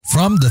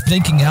From the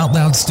Thinking Out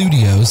Loud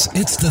studios,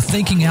 it's the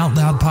Thinking Out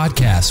Loud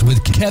podcast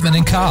with Kevin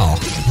and Kyle.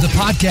 The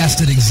podcast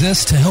that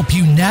exists to help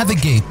you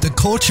navigate the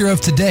culture of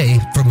today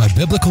from a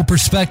biblical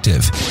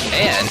perspective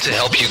and to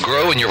help you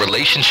grow in your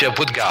relationship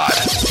with God.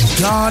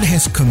 God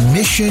has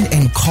commissioned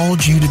and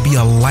called you to be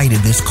a light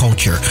in this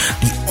culture.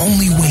 The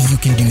only way you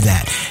can do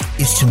that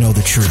is to know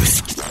the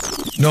truth.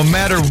 No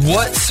matter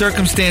what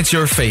circumstance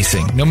you're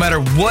facing, no matter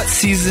what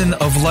season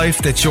of life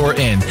that you're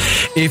in,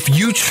 if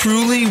you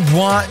truly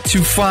want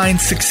to find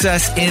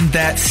success in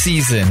that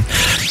season,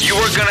 you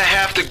are going to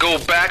have to go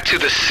back to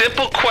the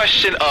simple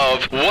question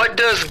of, what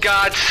does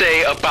God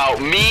say about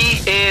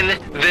me in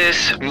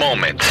this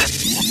moment?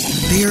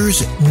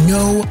 There's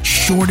no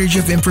shortage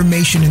of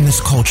information in this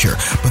culture,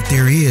 but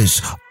there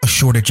is a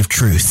shortage of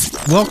truth.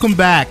 Welcome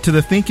back to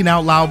the Thinking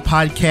Out Loud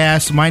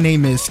podcast. My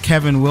name is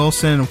Kevin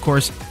Wilson. Of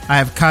course, I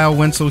have Kyle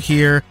Wenzel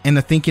here in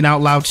the Thinking Out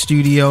Loud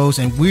studios,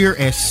 and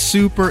we're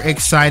super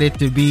excited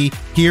to be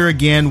here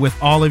again with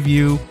all of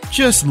you.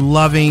 Just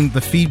loving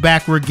the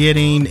feedback we're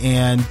getting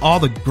and all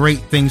the great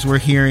things we're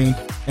hearing,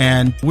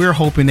 and we're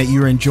hoping that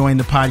you're enjoying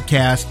the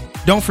podcast.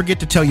 Don't forget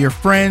to tell your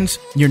friends,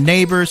 your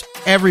neighbors,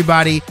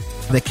 everybody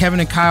that Kevin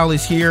and Kyle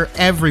is here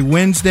every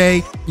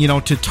Wednesday,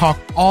 to talk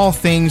all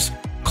things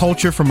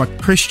culture from a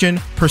Christian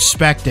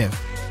perspective.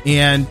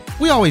 And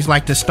we always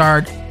like to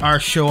start our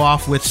show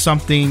off with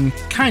something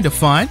kind of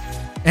fun.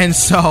 And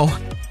so,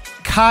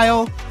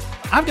 Kyle,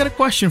 I've got a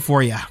question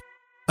for you.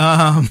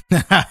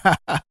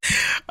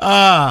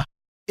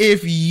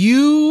 If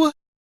you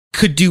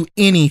could do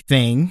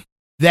anything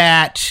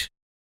that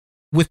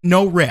with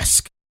no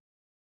risk,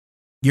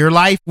 your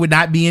life would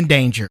not be in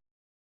danger,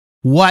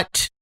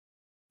 what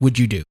would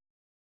you do?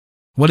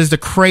 What is the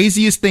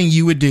craziest thing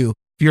you would do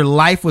if your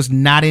life was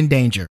not in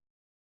danger?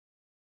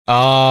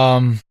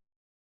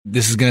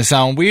 This is going to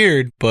sound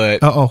weird,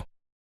 but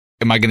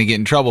am I going to get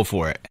in trouble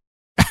for it?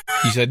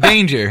 You said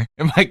danger.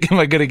 Am I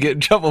going to get in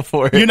trouble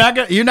for it? You're not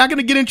going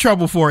to get in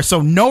trouble for it.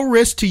 So no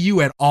risk to you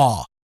at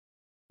all.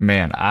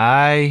 Man,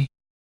 I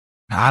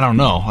don't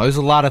know. There's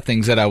a lot of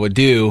things that I would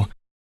do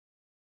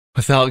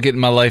without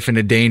getting my life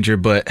into danger,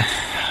 but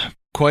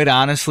quite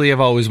honestly, I've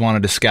always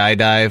wanted to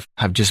skydive.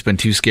 I've just been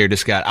too scared to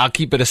skydive. I'll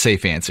keep it a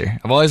safe answer.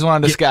 I've always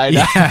wanted to skydive.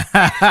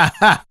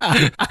 Yeah.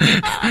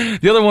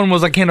 The other one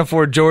was I can't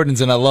afford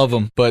Jordans and I love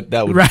them, but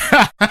that would.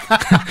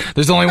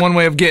 There's only one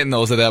way of getting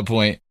those at that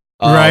point.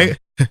 Right.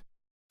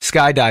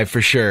 Skydive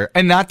for sure,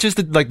 and not just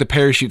the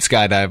parachute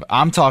skydive.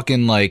 I'm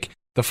talking like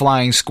the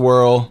flying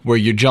squirrel, where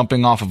you're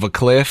jumping off of a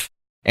cliff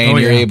and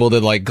you're able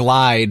to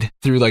glide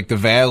through the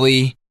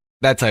valley.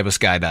 That type of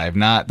skydive,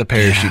 not the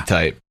parachute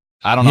type.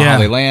 I don't know how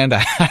they land. I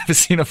haven't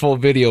seen a full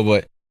video,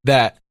 but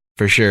that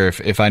for sure,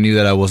 if I knew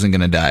that I wasn't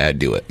going to die, I'd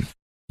do it.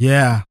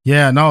 Yeah.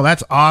 No,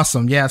 that's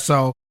awesome. Yeah.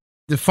 So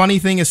the funny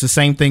thing is the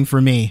same thing for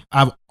me.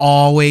 I've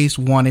always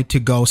wanted to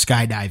go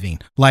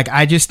skydiving.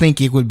 I just think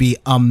it would be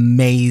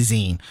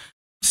amazing.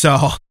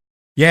 So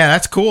yeah,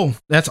 that's cool.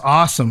 That's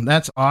awesome.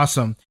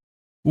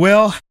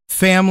 Well,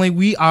 family,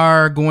 we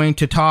are going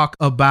to talk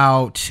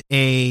about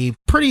a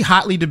pretty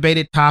hotly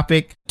debated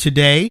topic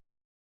today.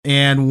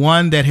 And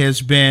one that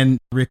has been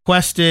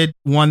requested,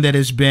 one that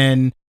has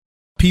been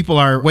people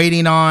are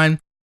waiting on,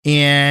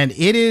 and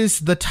it is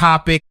the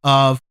topic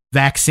of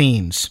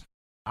vaccines.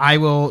 I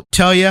will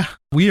tell you,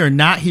 we are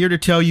not here to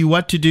tell you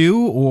what to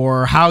do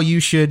or how you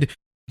should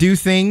do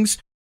things,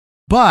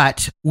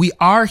 but we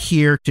are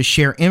here to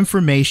share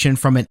information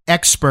from an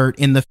expert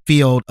in the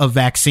field of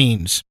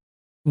vaccines.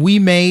 We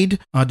made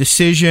a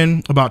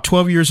decision about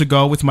 12 years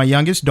ago with my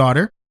youngest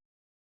daughter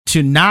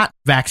to not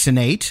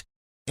vaccinate.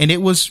 And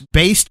it was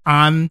based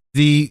on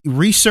the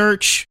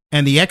research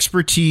and the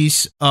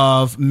expertise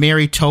of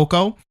Mary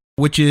Tocco,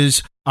 which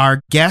is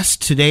our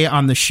guest today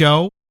on the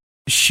show.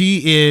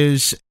 She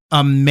is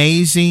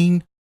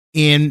amazing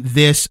in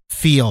this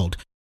field.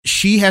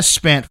 She has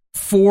spent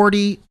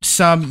 40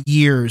 some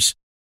years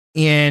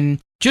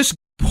in just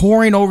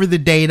poring over the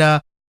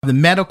data, in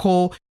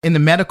the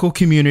medical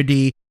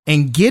community,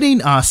 and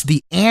getting us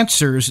the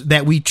answers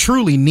that we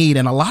truly need.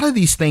 And a lot of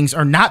these things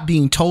are not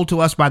being told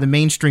to us by the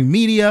mainstream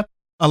media.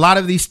 A lot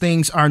of these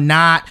things are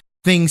not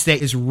things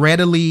that is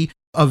readily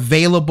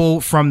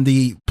available from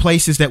the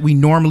places that we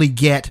normally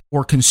get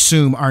or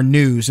consume our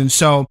news. And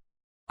so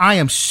I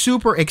am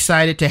super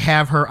excited to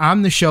have her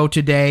on the show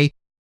today.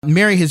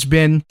 Mary has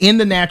been in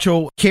the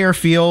natural care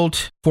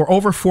field for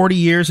over 40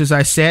 years, as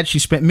I said. She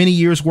spent many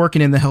years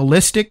working in the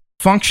holistic,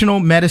 functional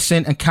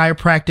medicine, and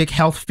chiropractic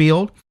health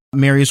field.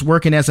 Mary is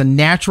working as a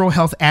natural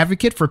health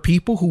advocate for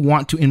people who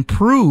want to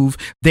improve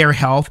their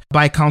health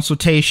by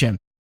consultation.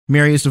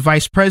 Mary is the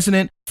vice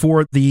president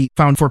for the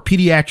Fund for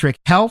Pediatric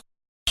Health.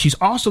 She's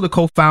also the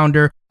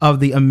co-founder of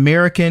the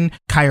American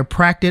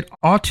Chiropractic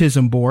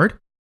Autism Board.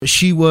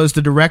 She was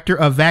the director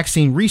of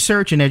vaccine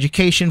research and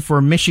education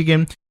for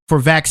Michigan for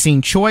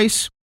Vaccine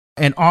Choice.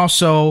 And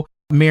also,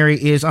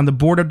 Mary is on the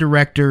board of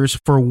directors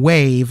for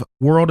WAVE,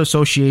 World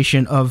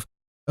Association of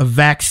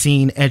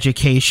Vaccine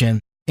Education.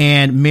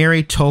 And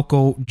Mary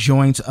Tocco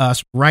joins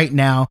us right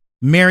now.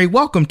 Mary,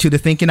 welcome to the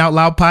Thinking Out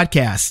Loud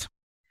podcast.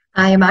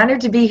 I am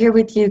honored to be here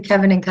with you,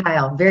 Kevin and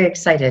Kyle. Very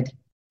excited.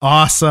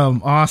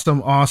 Awesome.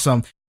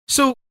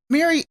 So,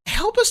 Mary,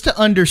 help us to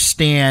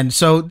understand.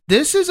 So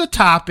this is a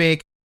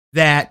topic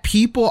that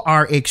people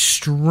are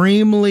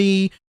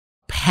extremely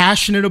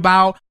passionate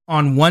about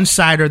on one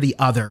side or the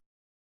other.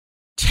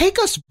 Take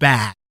us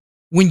back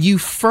when you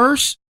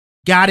first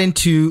got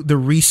into the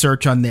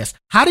research on this.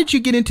 How did you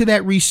get into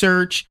that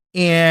research?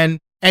 And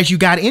as you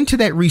got into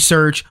that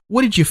research,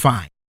 what did you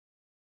find?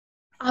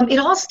 It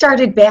all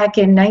started back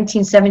in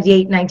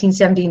 1978,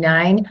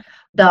 1979.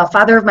 The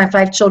father of my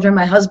 5 children,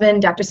 my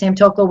husband, Dr. Sam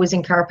Toko, was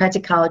in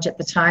chiropractic college at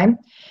the time.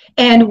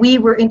 And we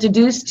were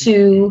introduced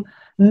to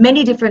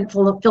many different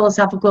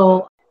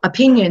philosophical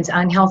opinions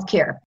on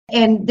healthcare.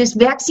 And this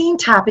vaccine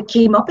topic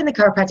came up in the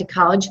chiropractic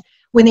college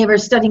when they were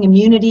studying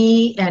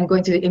immunity and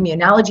going through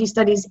immunology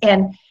studies.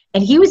 And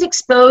he was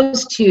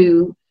exposed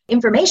to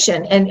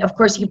information. And of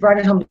course, he brought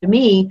it home to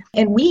me.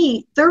 And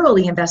we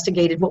thoroughly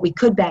investigated what we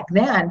could back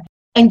then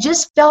and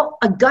just felt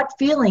a gut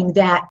feeling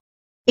that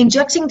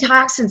injecting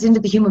toxins into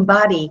the human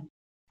body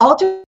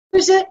alters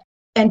it.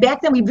 And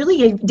back then, we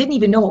really didn't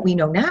even know what we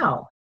know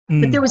now.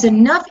 But there was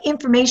enough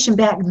information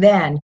back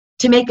then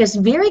to make us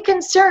very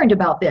concerned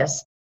about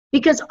this,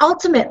 because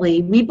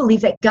ultimately, we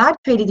believe that God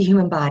created the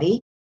human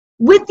body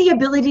with the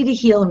ability to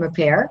heal and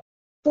repair.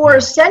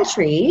 For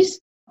centuries,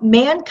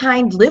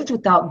 mankind lived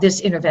without this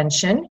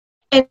intervention,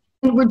 and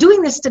we're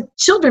doing this to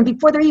children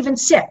before they're even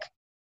sick.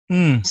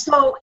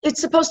 So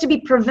it's supposed to be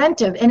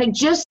preventive, and it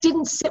just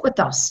didn't sit with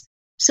us.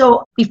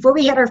 So before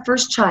we had our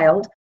first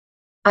child,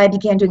 I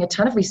began doing a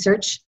ton of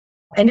research.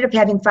 I ended up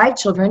having 5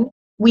 children.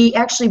 We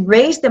actually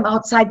raised them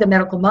outside the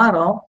medical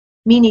model,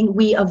 meaning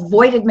we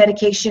avoided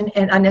medication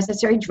and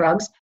unnecessary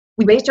drugs.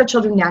 We raised our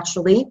children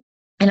naturally,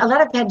 and a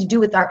lot of it had to do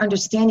with our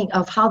understanding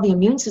of how the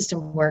immune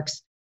system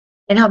works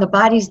and how the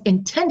body's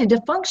intended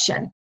to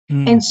function.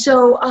 And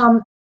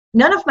so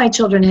none of my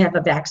children have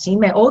a vaccine.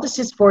 My oldest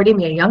is 40,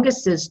 my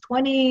youngest is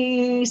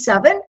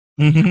 27.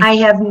 I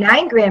have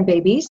 9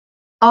 grandbabies,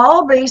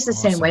 all raised the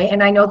same way,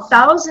 and I know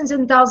thousands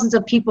and thousands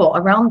of people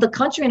around the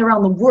country and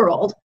around the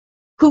world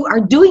who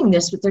are doing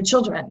this with their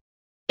children.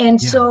 And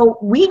so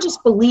we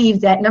just believe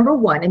that, number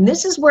one, and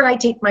this is where I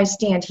take my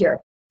stand here.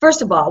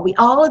 First of all, we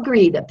all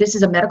agree that this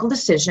is a medical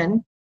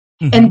decision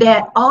and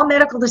that all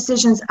medical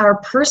decisions are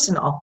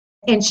personal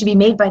and should be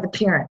made by the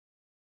parent.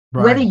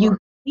 Whether you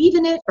believe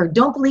in it or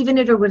don't believe in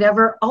it or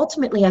whatever,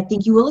 ultimately, I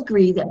think you will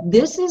agree that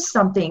this is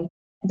something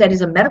that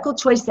is a medical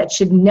choice that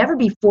should never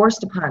be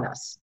forced upon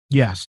us.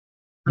 Yes.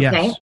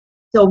 Okay.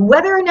 So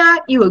whether or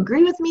not you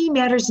agree with me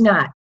matters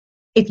not.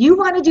 If you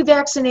want to do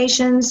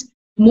vaccinations,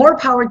 more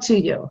power to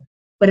you.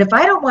 But if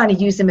I don't want to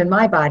use them in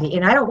my body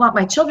and I don't want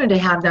my children to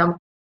have them,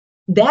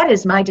 that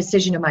is my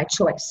decision and my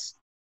choice.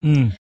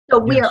 So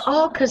we are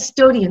all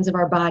custodians of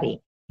our body.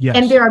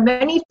 And there are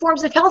many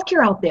forms of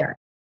healthcare out there.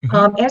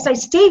 As I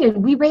stated,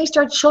 we raised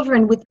our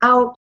children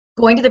without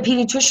going to the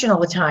pediatrician all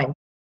the time.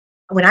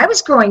 When I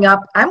was growing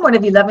up, I'm one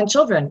of 11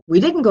 children. We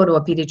didn't go to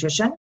a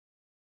pediatrician.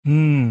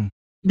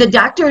 The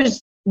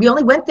doctors, we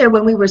only went there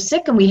when we were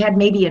sick and we had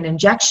maybe an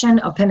injection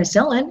of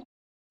penicillin.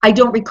 I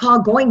don't recall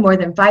going more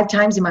than 5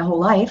 times in my whole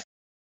life.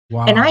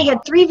 And I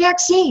had 3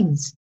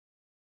 vaccines.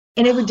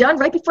 And they were done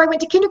right before I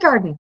went to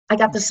kindergarten. I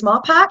got the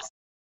smallpox,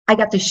 I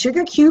got the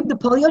sugar cube, the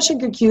polio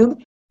sugar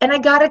cube, and I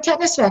got a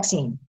tetanus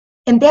vaccine.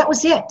 And that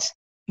was it.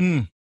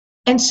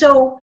 And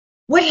so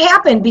what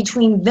happened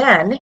between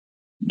then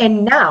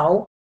and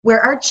now, where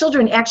our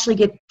children actually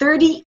get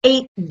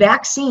 38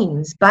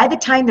 vaccines by the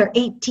time they're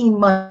 18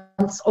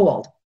 months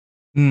old,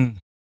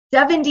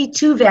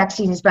 72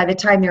 vaccines by the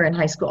time they're in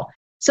high school.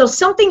 So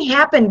something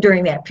happened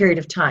during that period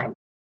of time.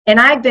 And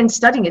I've been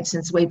studying it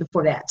since way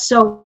before that.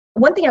 So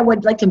one thing I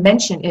would like to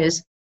mention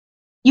is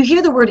you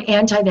hear the word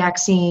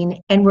anti-vaccine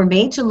and we're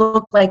made to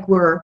look like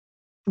we're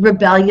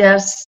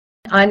rebellious,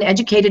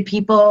 uneducated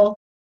people,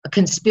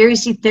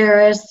 conspiracy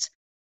theorists.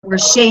 We're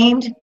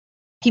shamed.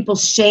 People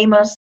shame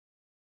us,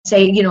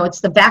 say, it's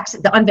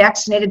the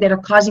unvaccinated that are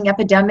causing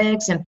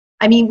epidemics. And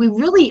I mean, we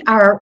really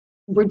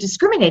we're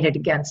discriminated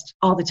against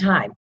all the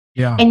time.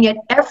 And yet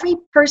every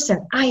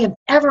person I have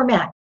ever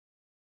met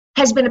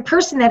has been a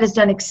person that has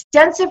done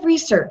extensive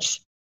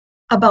research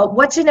about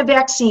what's in a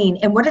vaccine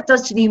and what it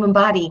does to the human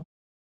body.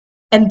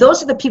 And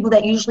those are the people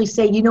that usually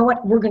say, you know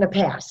what, we're going to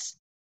pass.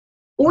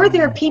 Or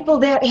there are people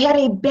that had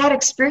a bad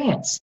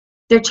experience.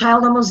 Their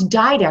child almost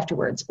died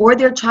afterwards, or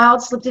their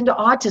child slipped into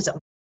autism.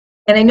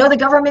 And I know the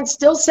government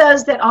still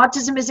says that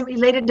autism isn't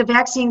related to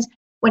vaccines.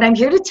 What I'm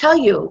here to tell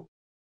you,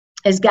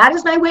 as God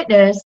is my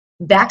witness,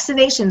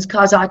 vaccinations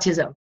cause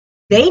autism.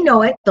 They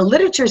know it, the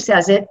literature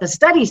says it, the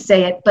studies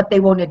say it, but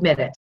they won't admit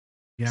it.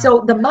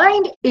 So the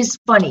mind is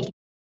funny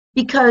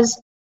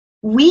because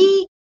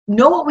we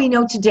know what we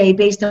know today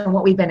based on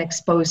what we've been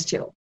exposed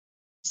to.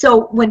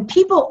 So when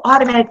people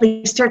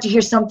automatically start to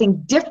hear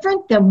something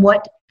different than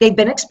what they've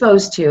been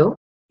exposed to,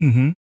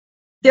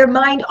 their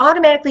mind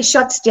automatically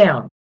shuts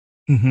down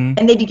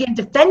and they begin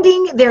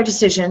defending their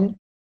decision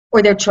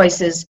or their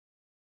choices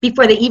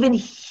before they even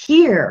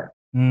hear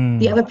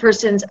the other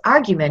person's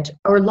argument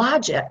or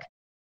logic.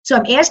 So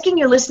I'm asking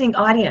your listening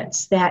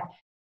audience that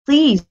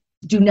please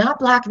do not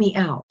block me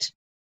out,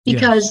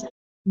 because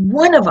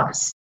one of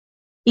us,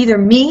 either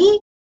me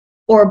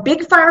or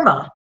Big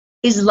Pharma,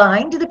 is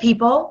lying to the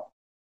people.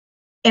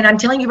 And I'm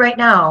telling you right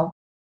now,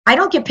 I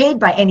don't get paid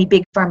by any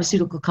big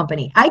pharmaceutical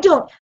company. I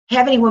don't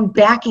have anyone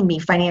backing me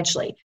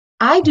financially.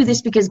 I do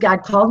this because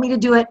God called me to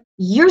do it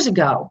years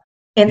ago.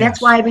 And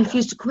that's why I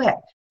refuse to quit.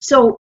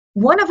 So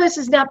one of us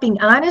is not being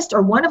honest,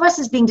 or one of us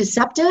is being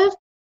deceptive.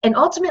 And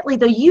ultimately,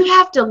 though, you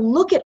have to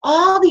look at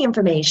all the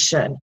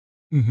information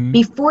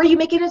before you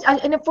make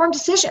an informed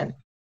decision.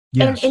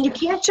 Yes. And you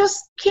can't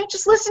just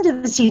listen to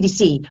the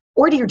CDC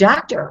or to your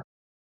doctor.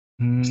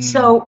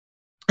 So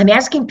I'm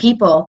asking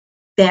people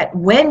that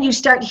when you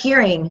start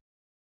hearing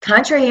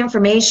contrary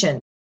information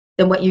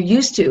than what you're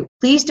used to,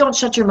 please don't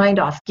shut your mind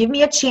off. Give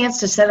me a chance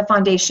to set a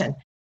foundation,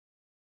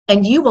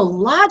 and you will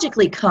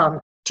logically come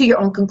to your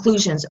own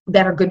conclusions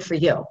that are good for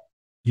you.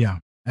 Yeah,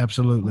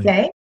 absolutely.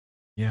 Okay.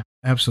 Yeah,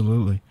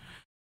 absolutely.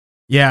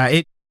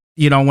 Yeah,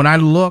 when I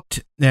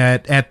looked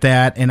at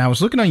that, and I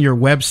was looking on your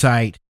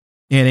website,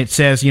 and it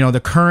says,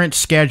 the current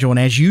schedule, and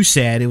as you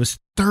said, it was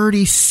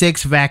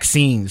 36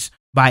 vaccines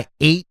by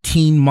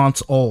 18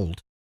 months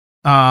old.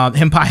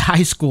 And by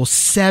high school,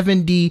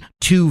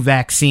 72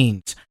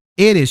 vaccines.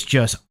 It is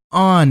just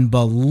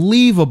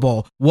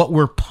unbelievable what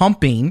we're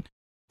pumping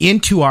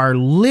into our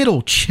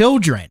little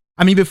children.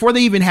 I mean, before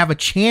they even have a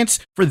chance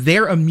for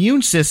their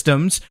immune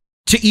systems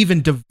to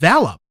even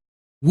develop,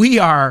 we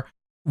are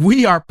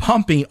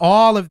pumping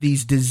all of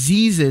these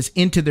diseases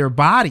into their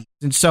bodies.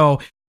 And so,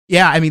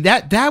 yeah, I mean,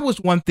 that was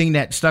one thing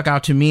that stuck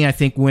out to me, I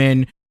think,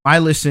 when I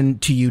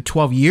listened to you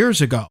 12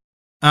 years ago.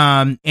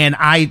 And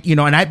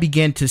I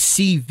began to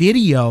see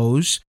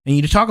videos, and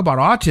you talk about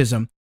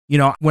autism,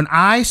 when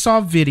I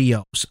saw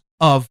videos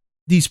of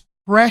these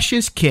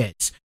precious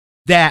kids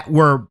that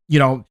were,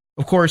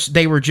 of course,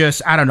 they were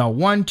just,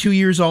 1, 2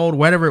 years old,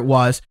 whatever it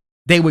was,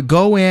 they would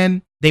go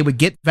in, they would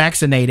get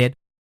vaccinated,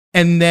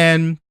 and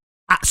then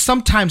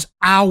sometimes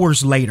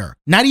hours later,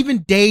 not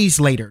even days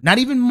later, not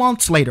even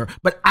months later,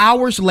 but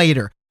hours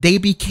later, they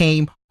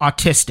became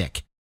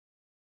autistic.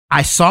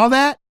 I saw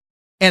that,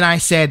 and I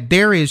said,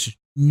 there is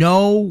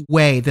no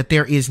way that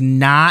there is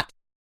not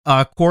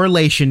a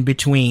correlation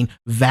between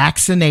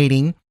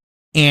vaccinating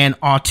and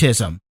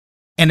autism.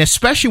 And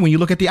especially when you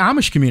look at the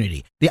Amish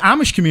community. The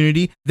Amish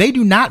community, they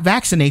do not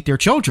vaccinate their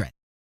children,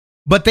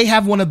 but they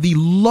have one of the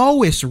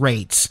lowest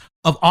rates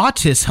of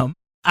autism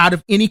out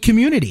of any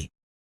community.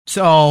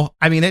 So,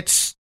 I mean,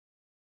 it's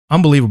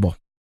unbelievable.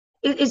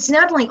 It's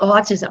not only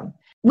autism.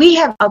 We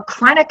have a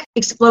chronic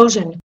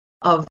explosion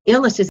of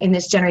illnesses in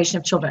this generation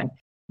of children.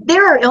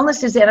 There are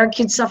illnesses that our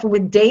kids suffer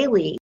with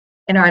daily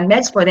and are on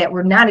meds for that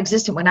were not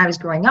existent when I was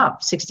growing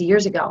up 60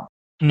 years ago.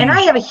 And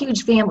I have a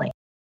huge family.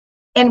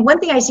 And one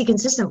thing I see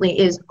consistently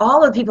is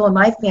all of the people in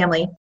my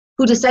family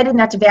who decided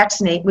not to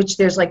vaccinate, which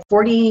there's like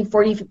 50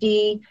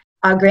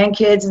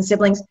 grandkids and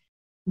siblings,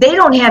 they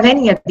don't have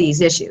any of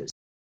these issues.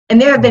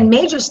 And there have been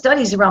major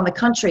studies around the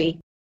country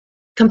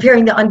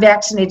comparing the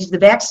unvaccinated to the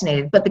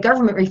vaccinated, but the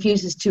government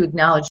refuses to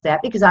acknowledge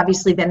that, because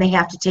obviously then they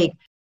have to take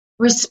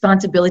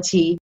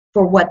responsibility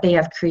for what they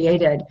have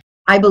created.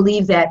 I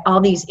believe that all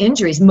these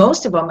injuries,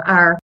 most of them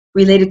are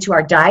related to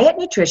our diet,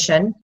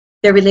 nutrition,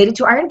 they're related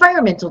to our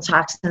environmental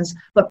toxins,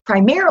 but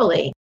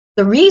primarily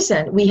the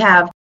reason we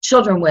have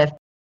children with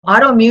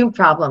autoimmune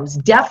problems,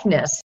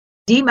 deafness,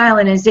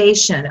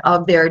 demyelinization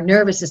of their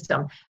nervous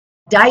system,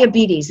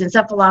 diabetes,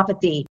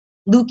 encephalopathy,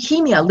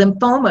 leukemia,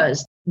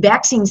 lymphomas,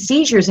 vaccine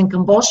seizures and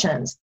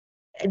convulsions.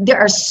 There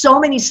are so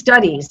many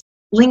studies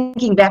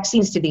linking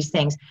vaccines to these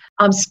things.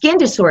 Skin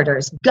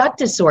disorders, gut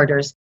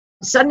disorders,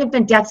 sudden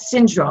infant death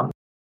syndrome.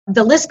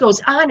 The list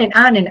goes on and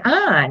on and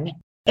on.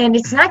 And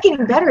it's not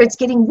getting better, it's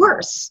getting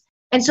worse.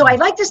 And so I'd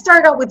like to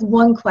start out with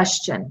one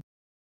question.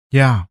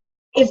 Yeah.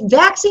 If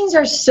vaccines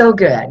are so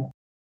good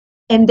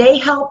and they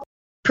help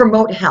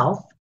promote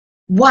health,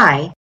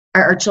 why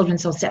are our children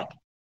so sick?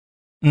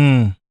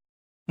 I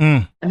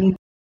mean,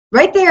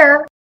 right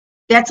there,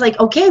 that's like,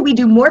 okay, we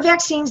do more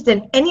vaccines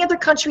than any other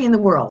country in the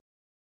world.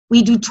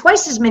 We do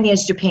twice as many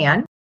as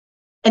Japan,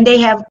 and they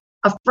have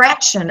a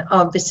fraction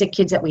of the sick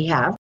kids that we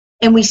have.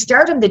 And we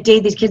start them the day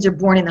these kids are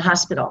born in the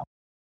hospital.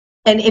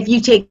 And if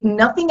you take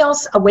nothing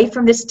else away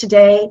from this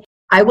today,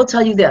 I will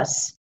tell you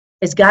this,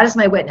 as God is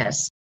my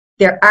witness,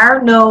 there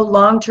are no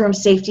long-term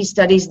safety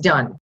studies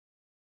done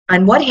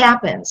on what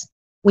happens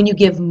when you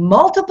give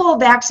multiple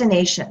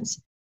vaccinations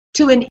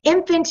to an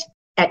infant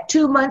at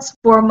 2 months,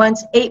 4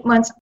 months, 8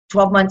 months,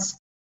 12 months,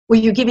 where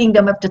you're giving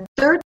them up to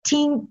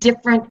 13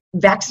 different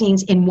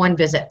vaccines in one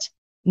visit.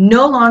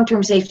 No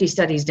long-term safety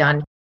studies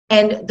done.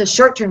 And the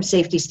short-term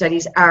safety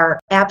studies are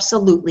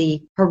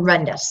absolutely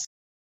horrendous.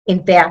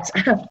 In fact,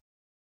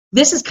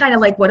 this is kind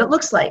of like what it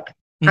looks like.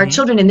 Our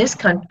children in this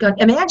country,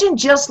 imagine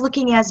just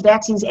looking at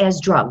vaccines as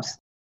drugs.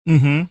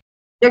 They're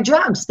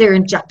drugs. They're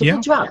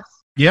injectable drugs.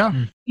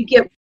 Yeah. You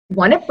get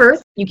 1 at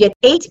birth. You get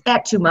 8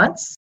 at 2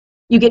 months.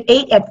 You get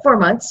 8 at 4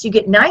 months. You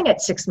get 9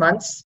 at 6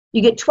 months.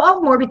 You get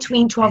 12 more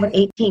between 12 and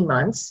 18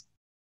 months.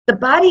 The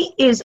body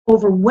is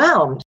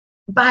overwhelmed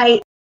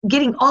by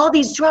getting all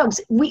these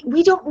drugs.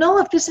 We don't know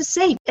if this is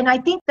safe. And I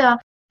think the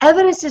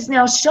evidence is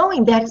now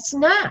showing that it's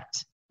not.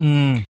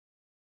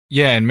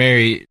 Yeah, and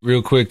Mary,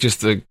 real quick,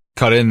 just to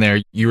cut in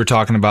there, you were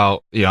talking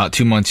about,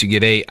 2 months you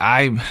get 8.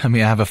 I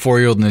have a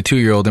 4-year-old and a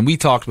 2-year-old, and we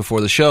talked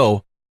before the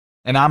show,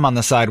 and I'm on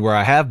the side where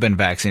I have been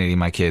vaccinating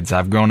my kids.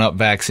 I've grown up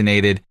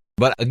vaccinated,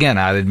 but again,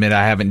 I admit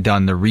I haven't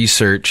done the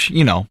research.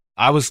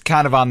 I was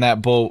kind of on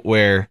that boat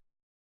where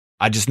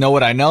I just know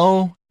what I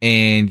know,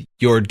 and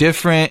you're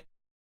different.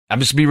 I'm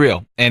just be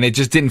real. And it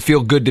just didn't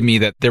feel good to me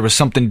that there was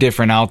something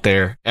different out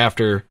there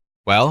after,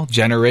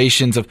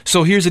 generations of.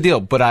 So here's the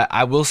deal. But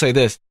I will say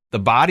this. The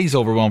body's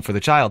overwhelmed for the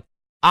child.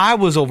 I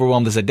was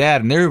overwhelmed as a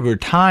dad, and there were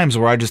times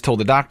where I just told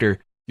the doctor,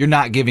 you're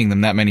not giving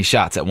them that many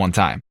shots at one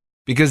time.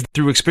 Because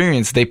through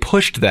experience, they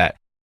pushed that.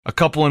 A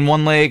couple in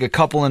one leg, a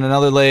couple in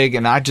another leg,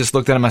 and I just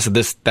looked at him, I said,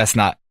 that's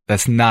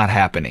not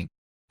happening.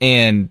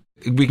 And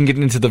we can get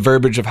into the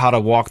verbiage of how to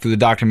walk through the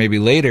doctor maybe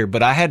later,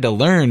 but I had to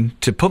learn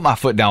to put my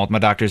foot down with my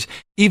doctors.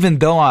 Even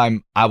though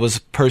I was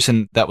a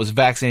person that was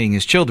vaccinating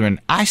his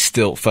children, I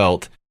still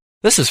felt,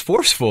 this is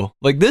forceful.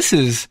 Like, this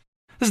is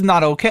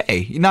not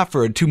okay. Not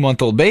for a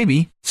 2-month-old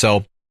baby.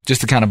 So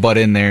just to kind of butt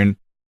in there, and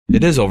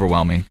it is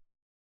overwhelming.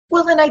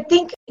 Well, and I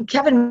think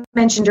Kevin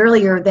mentioned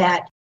earlier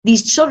that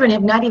these children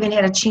have not even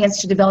had a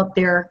chance to develop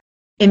their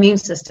immune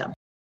system.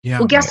 Yeah.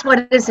 Well, guess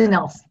what isn't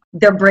else?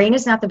 Their brain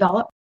is not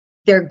developed.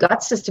 Their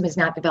gut system is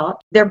not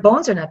developed. Their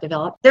bones are not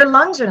developed. Their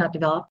lungs are not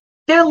developed.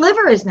 Their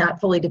liver is not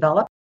fully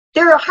developed.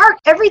 Their heart,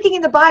 everything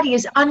in the body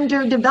is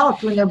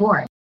underdeveloped when they're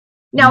born.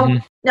 Now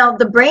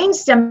the brain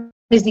stem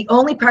is the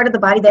only part of the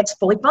body that's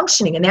fully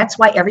functioning, and that's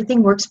why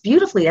everything works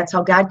beautifully. That's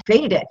how God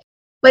created it.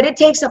 But it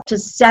takes up to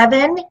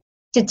 7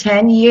 to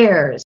 10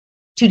 years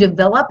to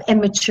develop and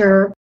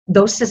mature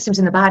those systems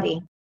in the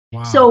body.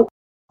 Wow. So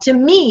to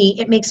me,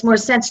 it makes more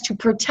sense to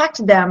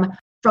protect them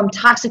from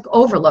toxic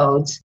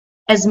overloads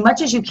as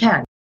much as you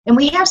can. And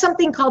we have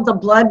something called the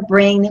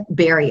blood-brain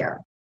barrier.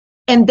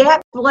 And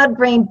that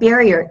blood-brain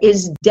barrier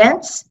is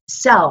dense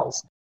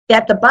cells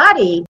that the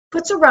body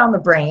puts around the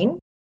brain.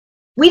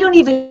 We don't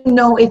even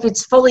know if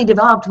it's fully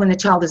developed when the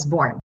child is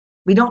born.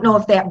 We don't know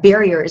if that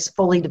barrier is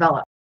fully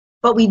developed.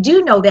 But we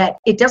do know that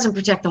it doesn't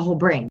protect the whole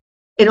brain.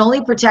 It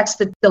only protects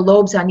the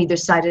lobes on either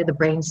side of the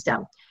brain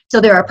stem. So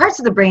there are parts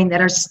of the brain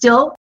that are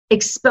still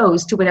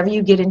exposed to whatever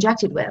you get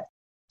injected with.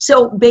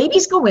 So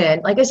babies go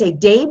in, like I say,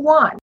 day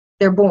 1,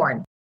 they're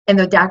born, and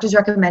the doctors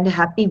recommend a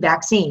Hep B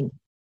vaccine.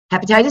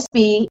 Hepatitis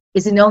B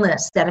is an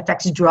illness that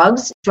affects drug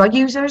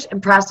users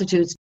and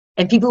prostitutes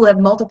and people who have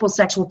multiple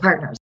sexual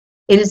partners.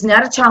 It is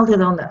not a childhood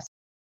illness.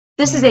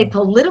 This is a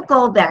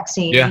political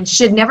vaccine and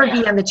should never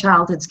be on the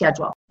childhood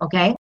schedule,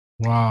 okay?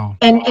 Wow.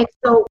 And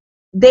so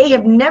they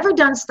have never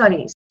done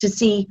studies to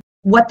see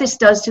what this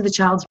does to the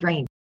child's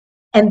brain.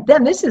 And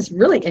then this is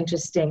really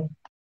interesting.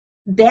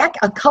 Back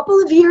a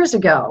couple of years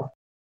ago,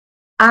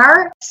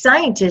 our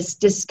scientists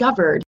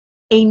discovered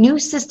a new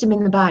system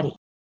in the body.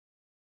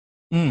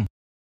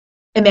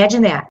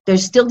 Imagine that. They're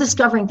still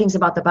discovering things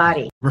about the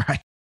body.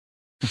 Right.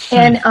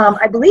 And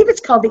I believe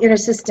it's called the inner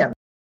system.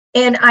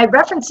 And I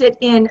reference it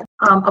in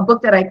a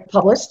book that I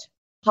published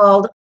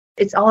called,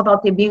 it's all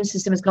about the immune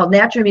system. It's called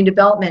Natural Immune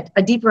Development,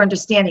 A Deeper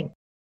Understanding.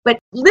 But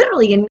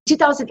literally in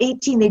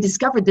 2018, they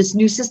discovered this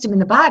new system in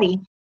the body,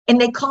 and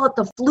they call it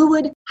the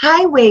fluid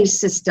highway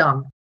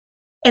system.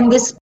 And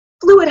this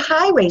fluid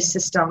highway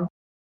system,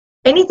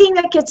 anything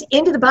that gets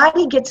into the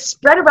body gets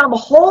spread around the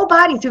whole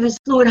body through this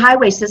fluid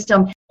highway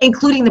system,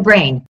 including the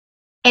brain.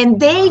 And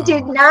they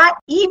did not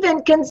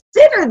even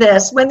consider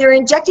this when they're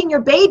injecting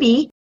your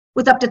baby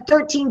with up to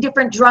 13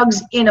 different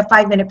drugs in a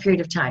 5-minute period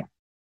of time.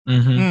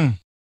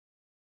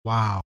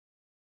 Wow.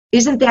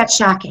 Isn't that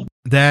shocking?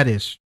 That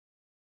is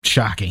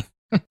shocking.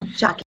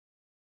 Shocking.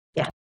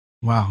 Yeah.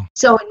 Wow.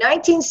 So in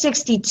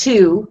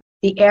 1962,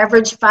 the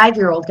average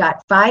 5-year-old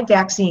got 5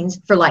 vaccines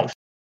for life.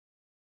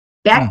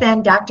 Back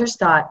then, doctors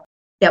thought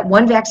that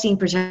one vaccine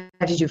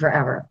protected you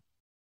forever.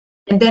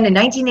 And then in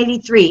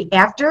 1983,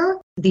 after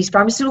these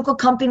pharmaceutical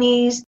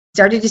companies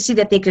started to see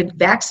that they could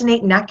vaccinate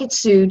and not get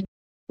sued,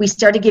 we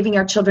started giving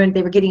our children,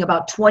 they were getting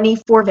about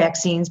 24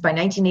 vaccines by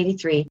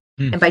 1983.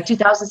 And by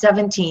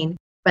 2017,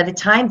 by the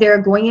time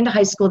they're going into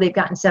high school, they've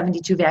gotten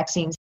 72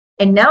 vaccines.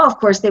 And now, of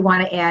course, they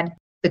want to add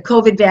the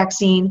COVID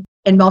vaccine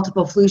and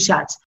multiple flu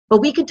shots. But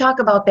we could talk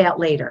about that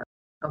later,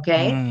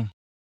 okay?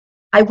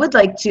 I would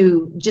like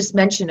to just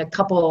mention a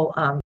couple,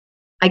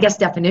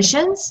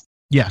 definitions.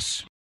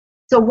 Yes.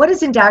 So what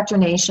is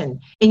indoctrination?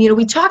 And,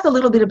 we talked a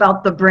little bit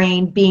about the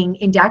brain being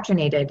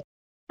indoctrinated.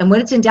 And when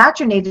it's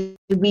indoctrinated,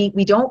 we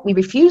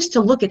refuse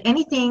to look at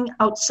anything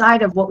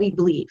outside of what we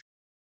believe.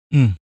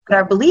 But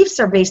our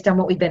beliefs are based on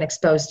what we've been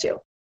exposed to.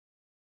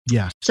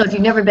 Yeah. So if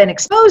you've never been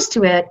exposed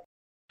to it,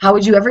 how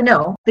would you ever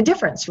know the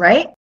difference,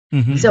 right?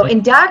 So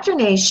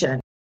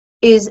indoctrination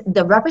is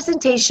the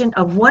representation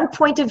of one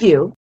point of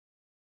view.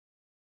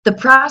 The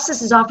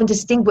process is often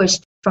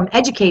distinguished from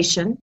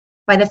education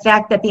by the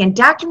fact that the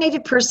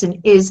indoctrinated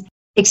person is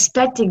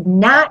expected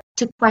not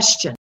to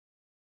question,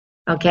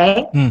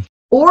 okay?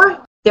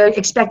 Or they're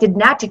expected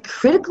not to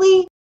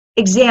critically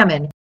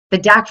examine the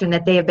doctrine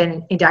that they have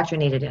been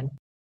indoctrinated in.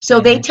 So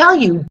they tell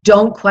you,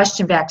 don't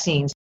question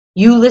vaccines.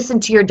 You listen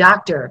to your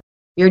doctor.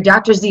 Your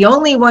doctor's the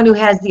only one who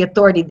has the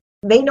authority.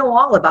 They know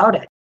all about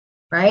it,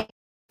 right?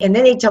 And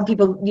then they tell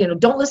people,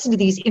 don't listen to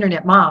these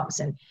internet moms,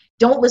 and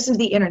don't listen to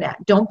the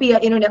internet. Don't be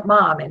an internet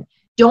mom, and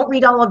don't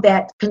read all of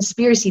that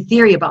conspiracy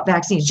theory about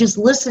vaccines. Just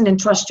listen and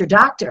trust your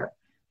doctor.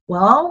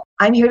 Well,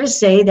 I'm here to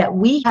say that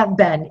we have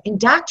been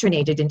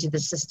indoctrinated into the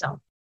system.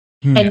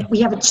 And we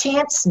have a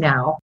chance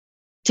now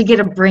to get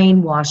a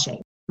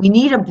brainwashing. We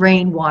need a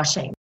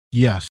brainwashing.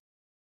 Yes.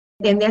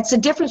 And that's the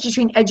difference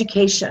between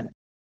education.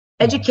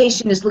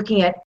 Education is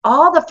looking at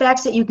all the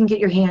facts that you can get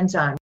your hands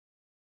on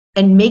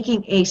and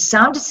making a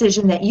sound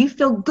decision that you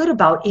feel good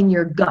about in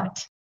your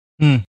gut,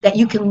 that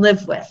you can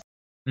live with.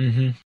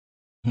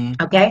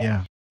 Okay?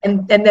 Yeah.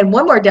 And then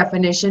one more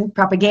definition,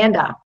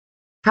 propaganda.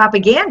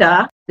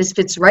 Propaganda, this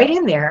fits right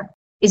in there,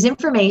 is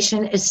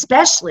information,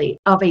 especially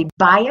of a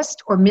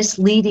biased or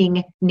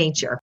misleading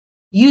nature,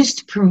 used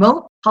to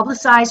promote,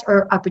 publicize,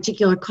 or a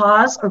particular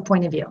cause or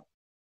point of view.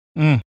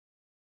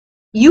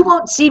 You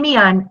won't see me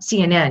on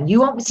CNN.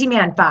 You won't see me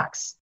on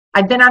Fox.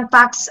 I've been on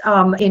Fox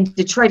in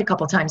Detroit a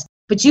couple times,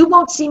 but you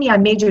won't see me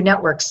on major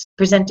networks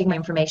presenting my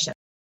information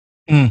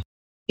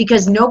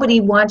because nobody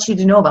wants you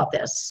to know about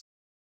this.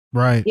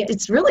 Right.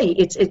 It's really,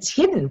 it's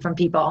hidden from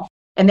people.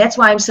 And that's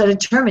why I'm so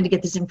determined to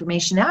get this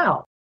information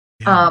out.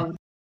 Yeah.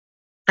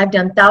 I've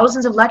done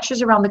thousands of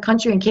lectures around the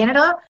country in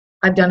Canada.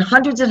 I've done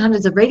hundreds and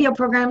hundreds of radio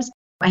programs.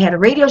 I had a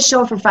radio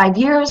show for 5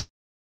 years.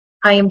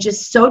 I am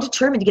just so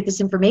determined to get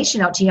this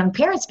information out to young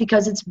parents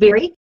because it's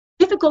very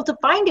difficult to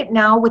find it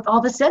now with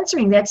all the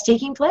censoring that's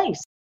taking place.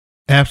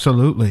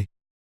 Absolutely.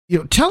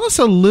 Tell us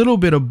a little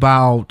bit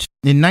about,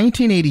 in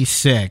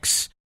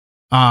 1986,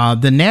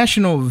 the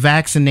National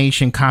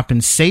Vaccination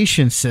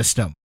Compensation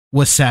System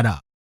was set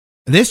up.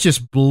 This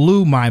just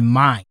blew my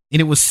mind. And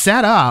it was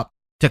set up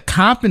to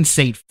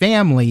compensate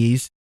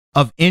families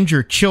of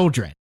injured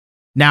children.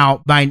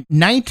 Now, by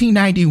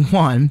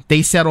 1991,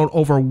 they settled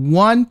over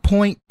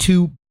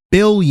 $1.2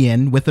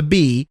 billion with a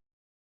B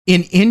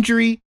in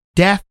injury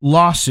death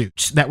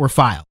lawsuits that were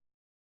filed.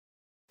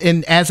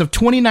 And as of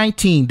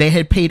 2019, they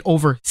had paid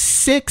over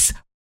 $6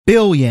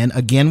 billion,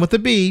 again with a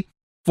B,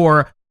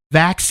 for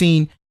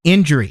vaccine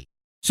injury.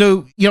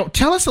 So,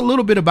 tell us a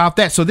little bit about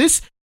that. So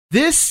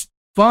this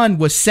fund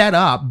was set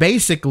up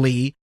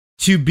basically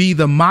to be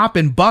the mop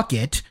and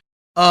bucket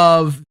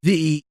of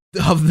the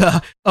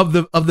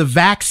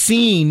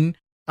vaccine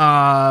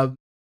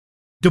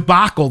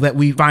debacle that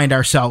we find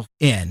ourselves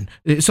in.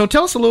 So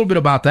tell us a little bit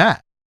about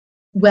that.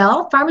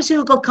 Well,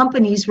 pharmaceutical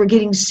companies were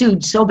getting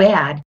sued so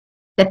bad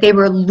that they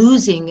were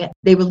losing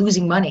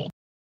money.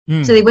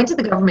 So they went to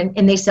the government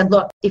and they said,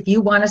 look, if you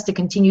want us to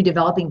continue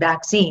developing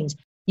vaccines,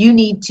 you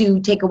need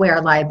to take away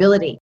our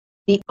liability.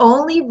 The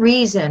only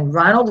reason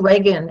Ronald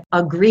Reagan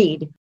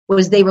agreed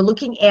was they were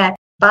looking at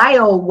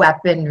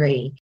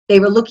bioweaponry. They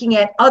were looking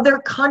at other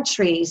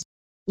countries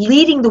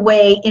leading the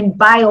way in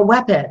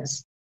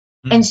bioweapons.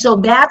 And so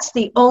that's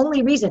the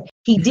only reason.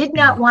 He did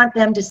not want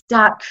them to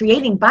stop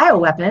creating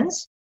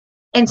bioweapons.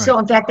 And so,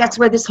 in fact, that's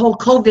where this whole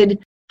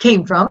COVID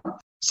came from.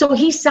 So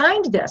he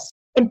signed this.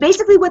 And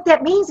basically what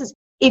that means is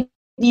if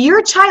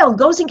your child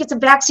goes and gets a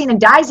vaccine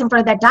and dies in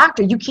front of that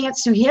doctor, you can't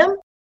sue him.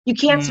 You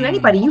can't sue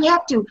anybody. You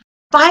have to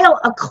file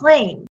a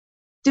claim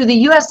through the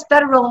U.S.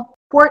 Federal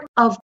Court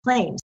of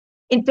Claims.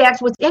 In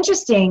fact, what's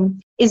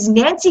interesting is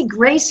Nancy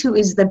Grace, who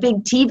is the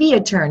big TV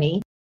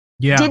attorney,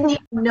 didn't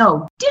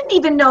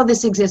even know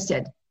this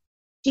existed.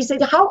 She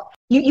said, how,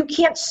 you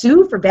can't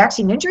sue for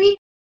vaccine injury?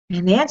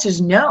 And the answer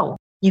is no,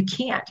 you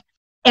can't.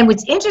 And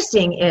what's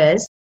interesting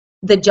is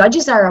the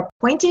judges are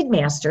appointed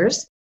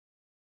masters.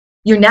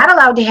 You're not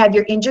allowed to have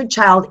your injured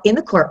child in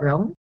the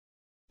courtroom.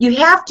 You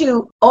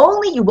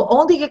will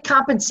only get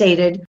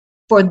compensated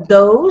for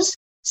those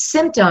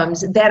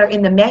symptoms that are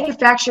in the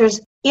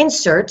manufacturer's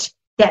insert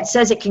that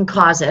says it can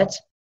cause it.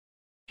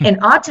 And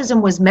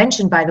autism was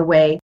mentioned, by the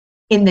way,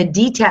 in the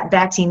DTaP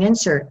vaccine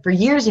insert. For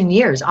years and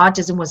years,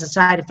 autism was a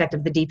side effect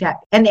of the DTaP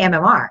and the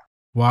MMR.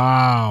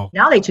 Wow.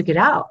 Now they took it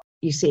out,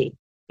 you see.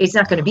 It's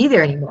not going to be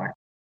there anymore.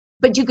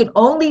 But you could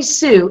only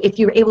sue if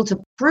you're able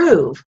to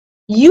prove.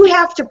 You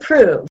have to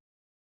prove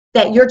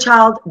that your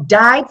child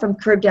died from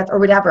curb death or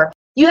whatever.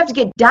 You have to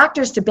get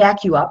doctors to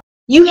back you up.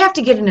 You have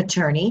to get an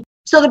attorney.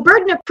 So the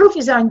burden of proof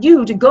is on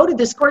you to go to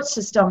this court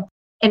system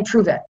and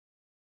prove it.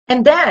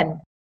 And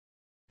then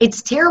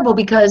it's terrible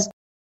because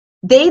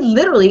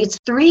it's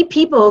 3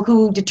 people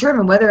who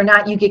determine whether or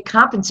not you get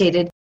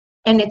compensated.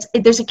 And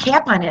there's a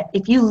cap on it.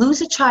 If you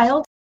lose a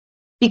child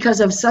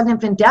because of sudden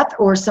infant death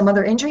or some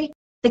other injury,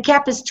 the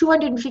cap is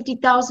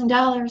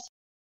 $250,000.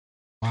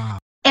 Wow.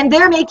 And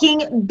they're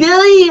making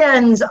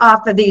billions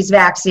off of these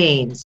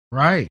vaccines.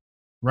 Right.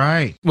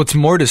 What's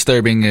more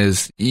disturbing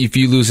is if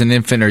you lose an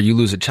infant or you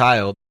lose a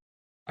child,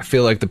 I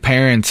feel like the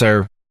parents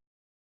are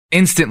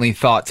instantly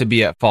thought to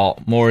be at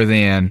fault more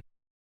than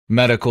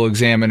medical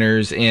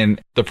examiners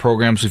and the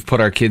programs we've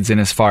put our kids in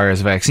as far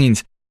as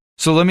vaccines.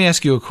 So let me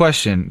ask you a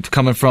question.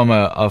 Coming from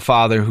a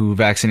father who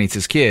vaccinates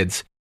his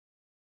kids,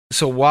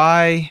 So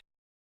why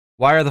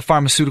are the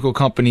pharmaceutical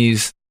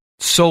companies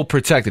so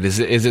protected? Is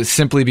it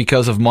simply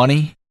because of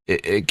money?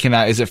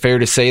 Is it fair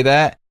to say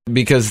that?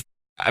 Because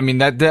I mean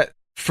that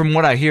from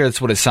what I hear,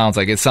 that's what it sounds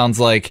like. It sounds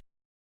like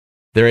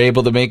they're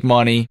able to make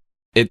money.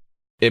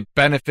 It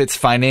benefits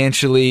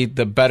financially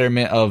the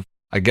betterment of,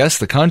 I guess,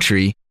 the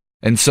country.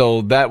 And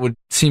so that would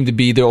seem to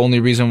be the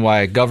only reason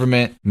why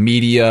government,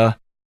 media,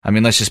 I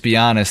mean, let's just be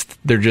honest,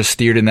 they're just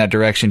steered in that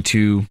direction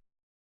to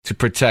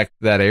protect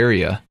that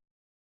area.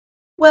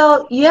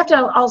 Well, you have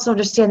to also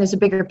understand there's a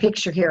bigger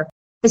picture here.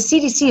 The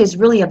CDC is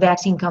really a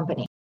vaccine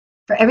company.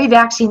 For every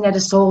vaccine that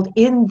is sold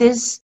in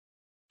this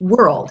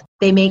world,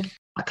 they make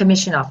a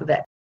commission off of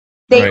it.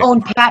 They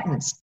own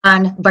patents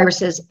on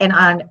viruses and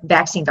on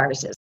vaccine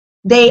viruses.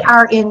 They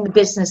are in the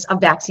business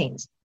of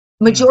vaccines.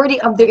 Majority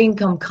of their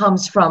income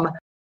comes from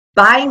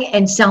buying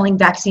and selling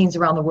vaccines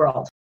around the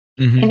world.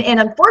 Mm-hmm. And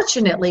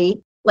unfortunately,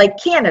 like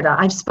Canada,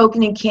 I've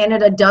spoken in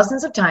Canada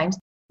dozens of times,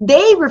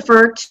 they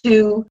refer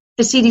to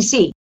the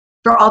CDC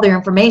for all their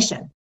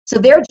information. So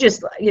they're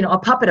just, a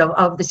puppet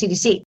of the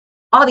CDC.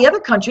 All the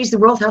other countries, the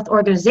World Health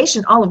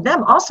Organization, all of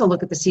them also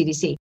look at the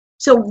CDC.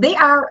 So they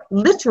are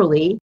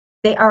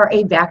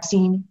a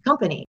vaccine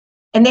company.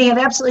 And they have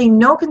absolutely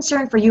no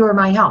concern for you or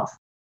my health.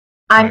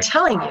 I'm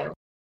telling you,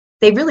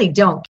 they really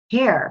don't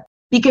care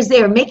because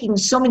they are making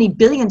so many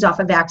billions off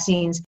of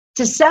vaccines.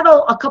 To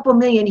settle a couple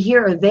million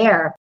here or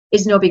there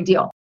is no big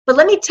deal. But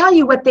let me tell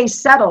you what they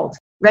settled.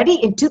 Ready?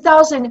 In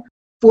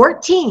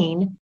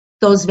 2014,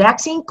 those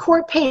vaccine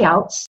court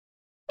payouts,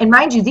 and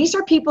mind you, these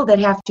are people that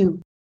have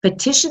to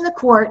petition the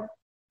court,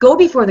 go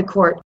before the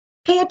court,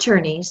 pay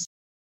attorneys,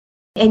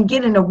 and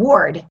get an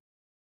award.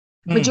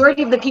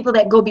 Majority of the people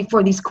that go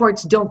before these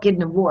courts don't get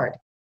an award.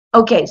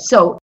 Okay,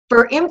 so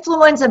for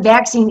influenza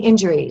vaccine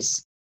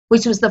injuries,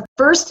 which was the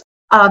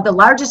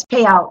largest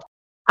payout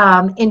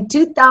in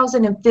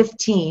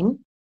 2015,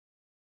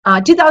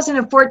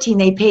 2014,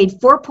 they paid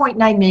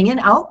 $4.9 million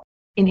out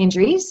in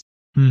injuries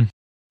and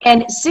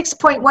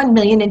 $6.1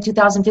 million in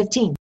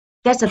 2015.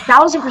 That's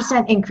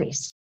 1,000%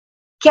 increase.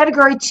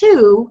 Category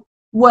 2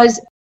 was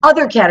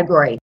other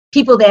category.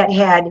 People that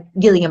had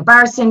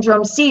Guillain-Barré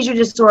syndrome, seizure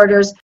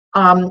disorders,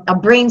 a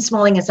brain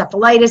swelling,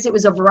 encephalitis. It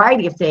was a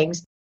variety of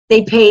things.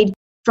 They paid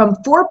from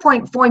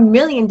 $4.4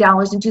 million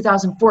in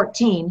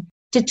 2014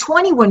 to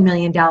 $21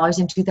 million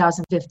in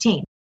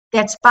 2015.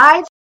 That's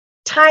 5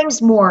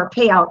 times more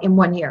payout in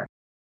 1 year.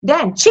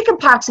 Then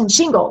chickenpox and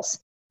shingles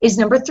is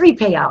number 3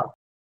 payout.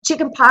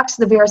 Chickenpox,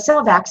 the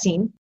varicella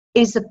vaccine,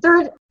 is the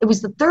third. It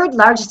was the third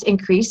largest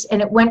increase,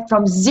 and it went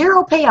from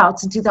 0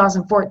 payouts in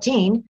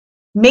 2014,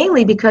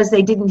 mainly because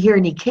they didn't hear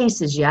any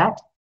cases yet.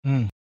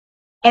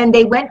 And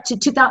they went to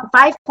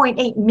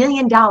 $5.8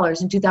 million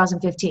in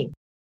 2015.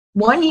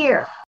 1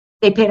 year,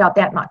 they paid out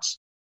that much.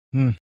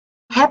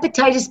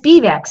 Hepatitis B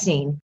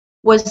vaccine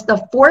was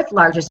the 4th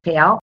largest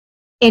payout.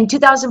 In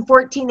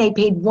 2014, they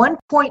paid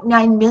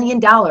 $1.9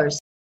 million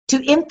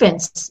to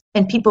infants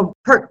and people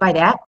hurt by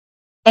that.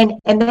 And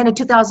then in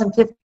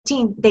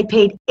 2015, they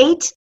paid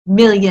 $8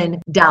 million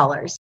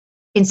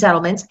in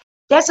settlements.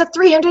 That's a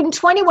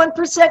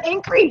 321%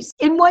 increase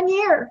in 1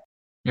 year.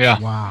 Yeah.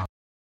 Wow.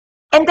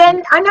 And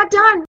then I'm not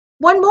done.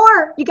 One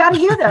more. You got to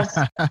hear this.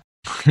 The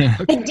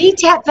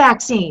DTaP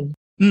vaccine,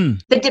 the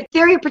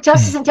diphtheria,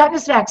 pertussis, and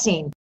tetanus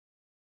vaccine.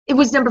 It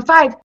was number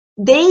 5.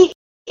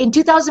 In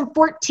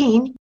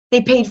 2014,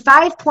 they paid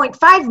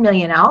 $5.5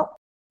 million out,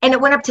 and it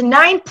went up to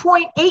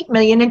 $9.8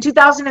 million in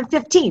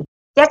 2015.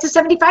 That's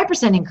a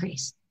 75%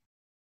 increase.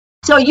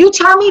 So you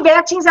tell me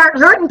vaccines aren't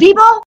hurting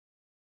people?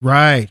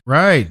 Right.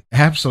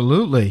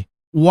 Absolutely.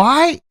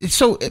 Why?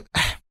 So,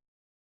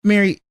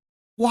 Mary,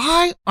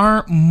 why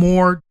aren't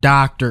more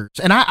doctors?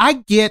 And I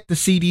get the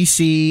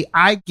CDC,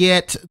 I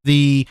get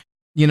the,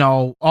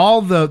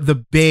 all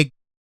the big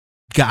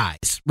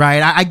guys,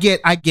 right? I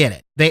get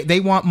it. They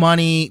want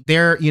money.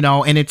 They're,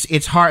 and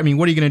it's hard. I mean,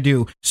 what are you going to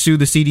do? Sue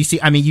the CDC?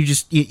 I mean,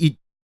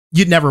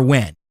 you'd never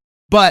win.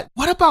 But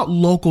what about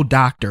local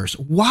doctors?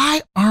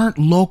 Why aren't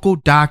local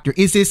doctors?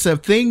 Is this a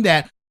thing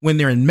that when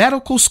they're in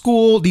medical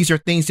school, these are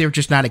things they're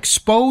just not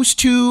exposed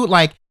to?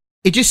 Like,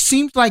 it just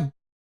seems like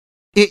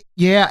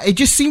it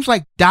just seems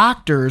like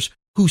doctors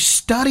who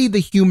study the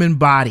human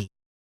body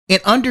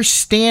and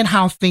understand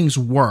how things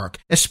work,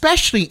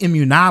 especially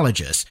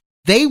immunologists,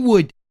 they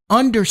would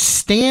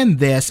understand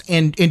this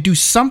and do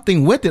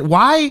something with it.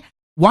 Why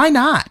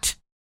not?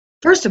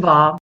 First of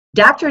all,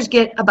 doctors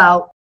get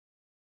about,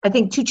 I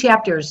think, 2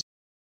 chapters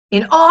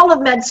in all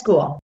of med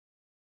school,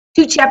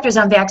 2 chapters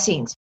on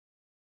vaccines.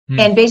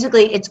 And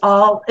basically it's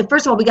all,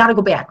 first of all, we got to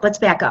go back. Let's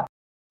back up.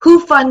 Who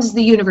funds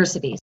the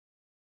universities?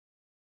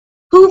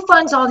 Who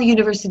funds all the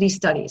university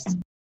studies?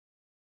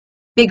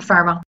 Big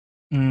Pharma,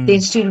 the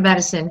Institute of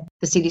Medicine,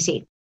 the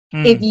CDC.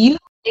 If you,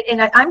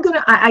 and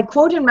I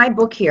quote in my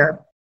book here,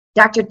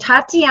 Dr.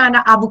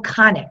 Tatiana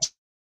Abukanit,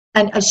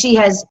 and she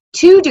has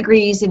 2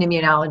 degrees in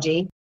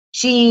immunology.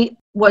 She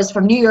was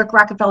from New York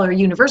Rockefeller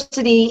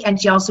University, and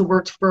she also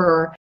worked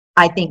for,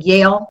 I think,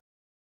 Yale.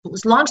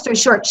 Long story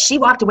short, she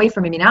walked away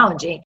from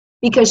immunology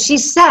because she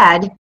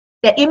said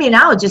that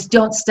immunologists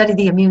don't study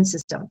the immune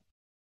system.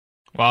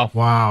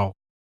 Wow.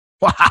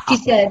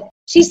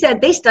 She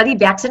said they study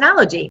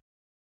vaccinology.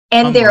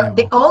 And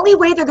the only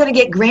way they're going to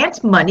get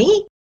grant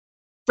money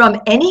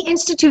from any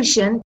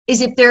institution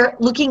is if they're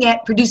looking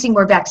at producing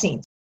more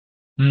vaccines.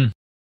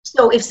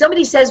 So if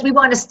somebody says we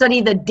want to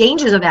study the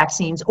dangers of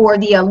vaccines, or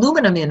the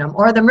aluminum in them,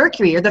 or the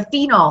mercury, or the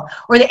phenol,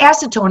 or the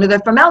acetone, or the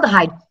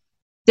formaldehyde,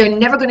 they're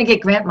never going to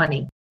get grant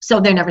money. So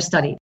they're never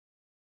studied.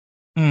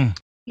 You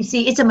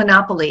see, it's a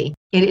monopoly.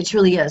 It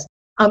truly is.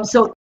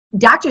 So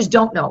doctors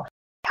don't know.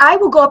 I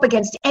will go up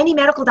against any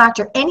medical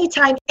doctor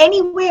anytime,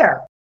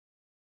 anywhere,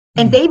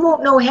 and they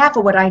won't know half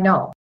of what I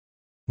know.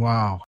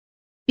 Wow.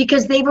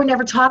 Because they were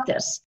never taught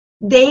this.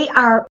 They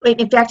are,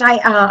 in fact,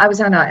 I was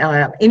on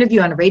an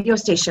interview on a radio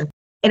station,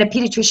 and a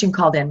pediatrician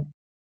called in.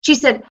 She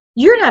said,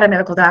 "You're not a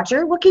medical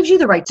doctor. What gives you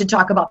the right to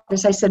talk about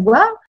this?" I said,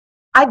 "Well,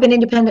 I've been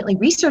independently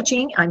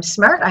researching. I'm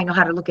smart. I know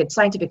how to look at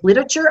scientific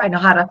literature. I know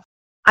how to,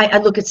 I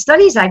look at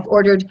studies. I've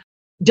ordered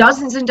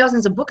dozens and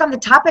dozens of books on the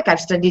topic.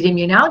 I've studied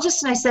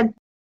immunologists." And I said,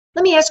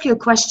 "Let me ask you a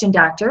question,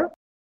 doctor.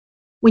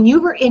 When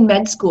you were in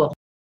med school,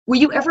 were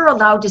you ever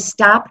allowed to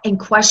stop and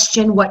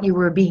question what you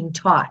were being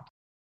taught?"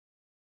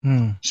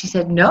 She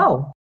said,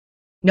 No,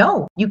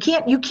 you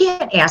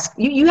can't ask.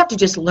 You have to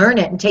just learn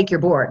it and take your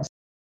boards.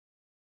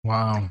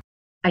 Wow.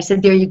 I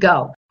said, there you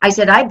go. I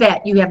said, I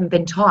bet you haven't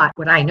been taught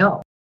what I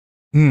know.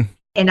 And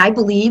I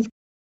believe,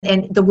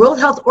 and the World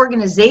Health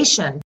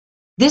Organization,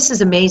 this is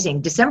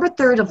amazing. December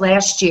 3rd of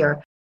last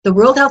year, the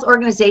World Health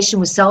Organization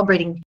was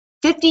celebrating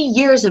 50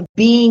 years of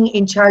being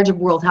in charge of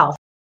World Health.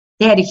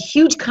 They had a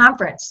huge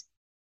conference.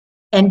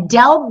 And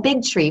Del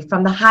Bigtree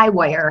from the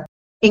Highwire,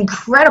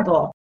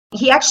 incredible.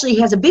 He actually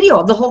has a video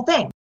of the whole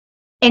thing.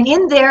 And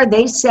in there,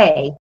 they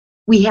say,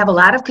 we have a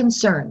lot of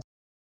concerns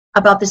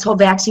about this whole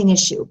vaccine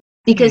issue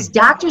because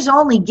doctors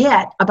only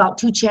get about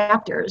 2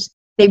 chapters.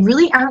 They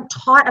really aren't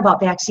taught about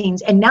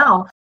vaccines. And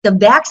now the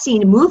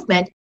vaccine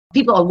movement,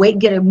 people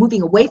are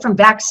moving away from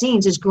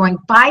vaccines, is growing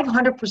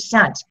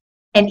 500%.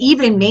 And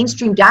even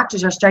mainstream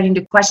doctors are starting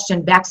to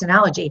question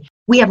vaccinology.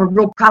 We have a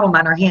real problem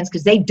on our hands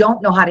because they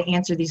don't know how to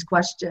answer these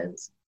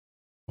questions.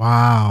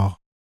 Wow.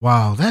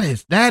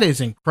 That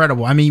is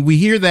incredible. I mean, we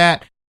hear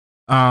that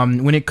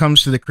when it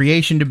comes to the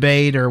creation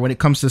debate, or when it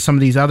comes to some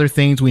of these other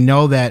things. We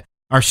know that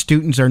our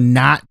students are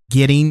not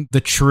getting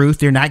the truth.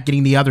 They're not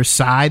getting the other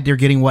side. They're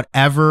getting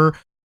whatever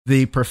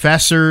the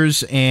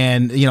professors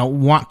and,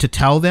 want to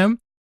tell them.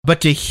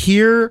 But to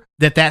hear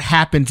that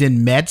happens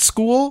in med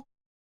school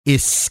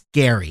is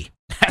scary.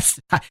 That's,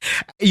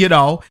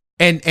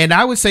 and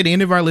I would say to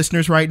any of our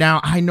listeners right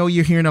now, I know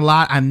you're hearing a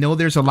lot. I know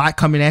there's a lot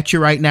coming at you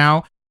right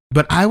now,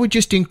 but I would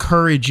just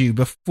encourage you,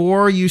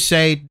 before you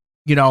say,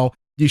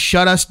 you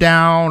shut us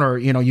down, or,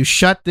 you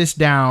shut this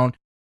down,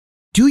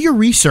 do your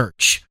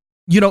research.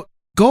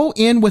 Go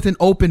in with an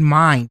open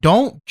mind.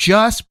 Don't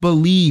just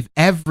believe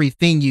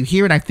everything you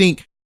hear. And I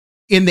think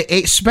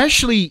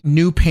especially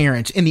new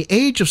parents, in the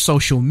age of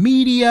social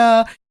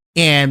media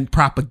and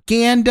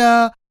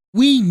propaganda,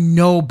 we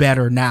know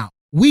better now.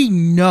 We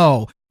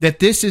know that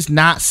this is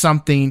not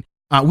something,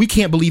 we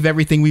can't believe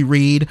everything we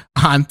read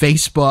on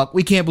Facebook.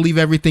 We can't believe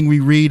everything we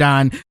read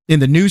in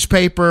the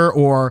newspaper,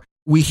 or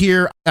we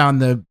hear on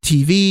the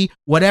TV,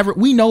 whatever.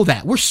 We know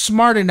that. We're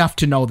smart enough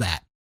to know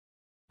that.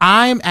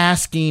 I'm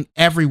asking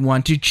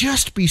everyone to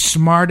just be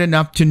smart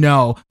enough to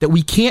know that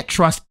we can't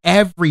trust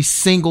every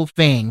single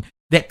thing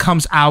that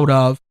comes out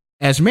of,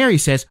 as Mary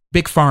says,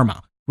 Big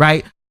Pharma,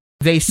 right?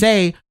 They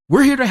say,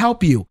 we're here to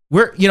help you.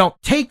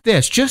 Take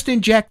this, just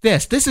inject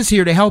this. This is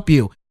here to help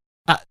you.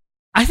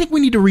 I think we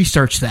need to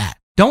research that.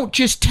 Don't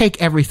just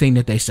take everything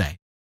that they say.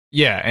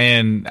 Yeah,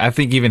 and I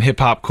think even hip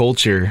hop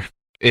culture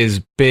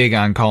is big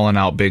on calling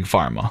out Big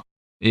Pharma,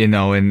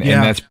 and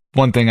that's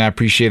one thing I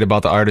appreciate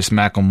about the artist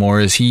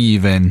Macklemore is he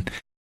even,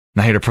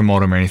 not here to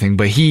promote him or anything,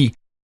 but he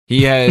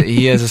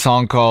has a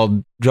song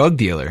called Drug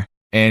Dealer,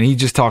 and he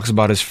just talks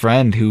about his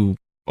friend who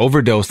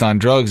overdosed on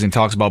drugs and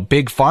talks about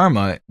Big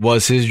Pharma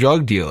was his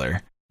drug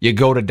dealer. You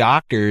go to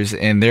doctors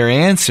and their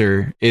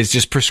answer is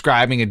just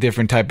prescribing a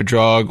different type of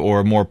drug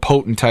or a more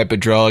potent type of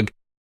drug.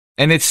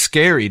 And it's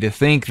scary to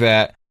think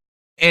that.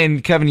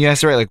 And Kevin, you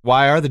asked, right, like,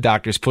 why are the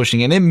doctors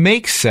pushing it? And it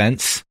makes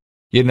sense.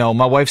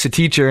 My wife's a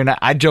teacher, and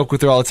I joke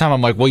with her all the time.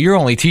 I'm like, well, you're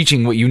only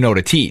teaching what you know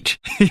to teach.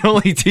 You're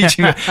only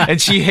teaching.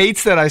 And she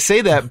hates that I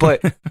say that,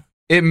 but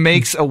it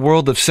makes a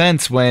world of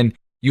sense when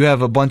you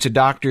have a bunch of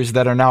doctors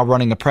that are now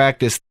running a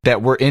practice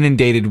that we're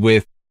inundated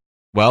with,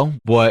 well,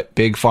 what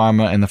Big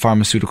Pharma and the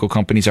pharmaceutical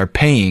companies are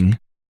paying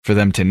for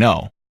them to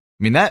know.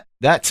 I mean,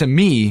 that to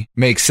me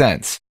makes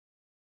sense.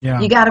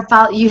 Yeah.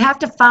 You have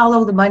to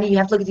follow the money. You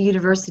have to look at the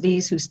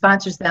universities, who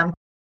sponsors them.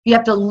 You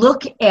have to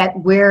look at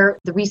where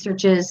the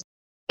research is,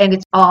 and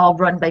it's all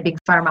run by Big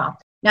Pharma.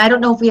 Now, I don't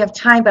know if we have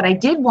time, but I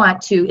did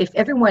want to, if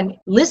everyone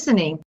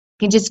listening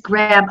can just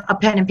grab a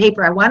pen and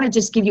paper, I want to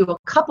just give you a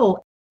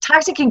couple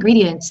toxic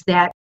ingredients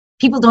that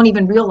people don't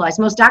even realize.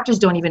 Most doctors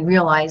don't even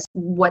realize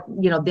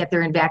that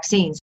they're in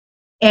vaccines.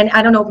 And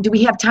I don't know, do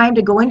we have time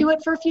to go into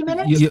it for a few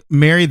minutes?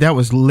 Mary, that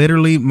was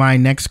literally my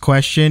next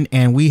question.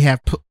 And we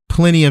have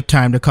plenty of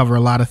time to cover a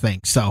lot of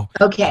things. So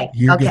okay.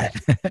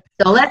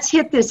 So let's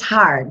hit this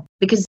hard,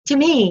 because to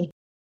me,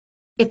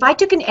 if I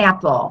took an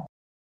apple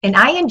and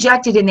I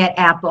injected in that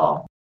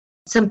apple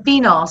some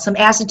phenol, some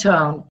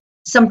acetone,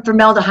 some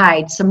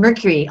formaldehyde, some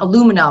mercury,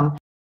 aluminum,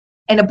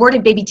 and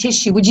aborted baby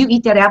tissue, would you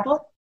eat that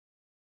apple?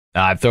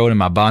 I'd throw it in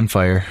my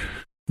bonfire.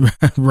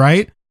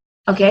 Right?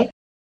 Okay.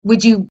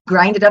 Would you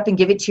grind it up and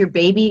give it to your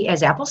baby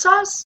as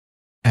applesauce?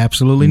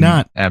 Absolutely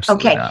not.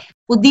 Absolutely okay. not.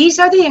 Well, these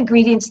are the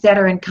ingredients that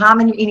are in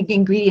common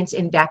ingredients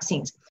in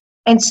vaccines.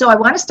 And so I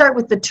want to start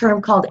with the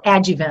term called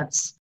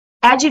adjuvants.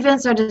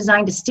 Adjuvants are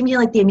designed to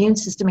stimulate the immune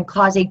system and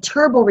cause a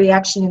turbo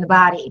reaction in the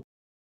body.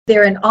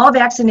 They're in all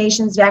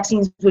vaccinations.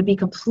 Vaccines would be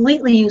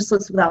completely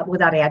useless without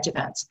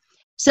adjuvants.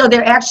 So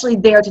they're actually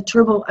there to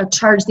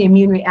turbocharge the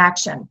immune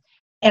reaction.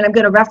 And I'm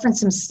going to reference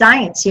some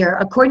science here.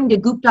 According to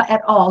Gupta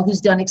et al., who's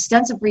done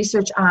extensive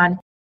research on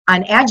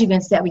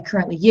adjuvants that we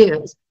currently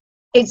use,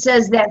 it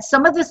says that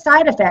some of the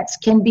side effects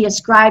can be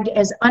ascribed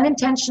as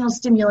unintentional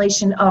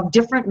stimulation of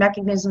different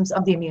mechanisms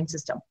of the immune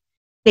system.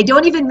 They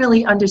don't even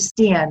really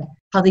understand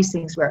how these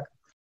things work.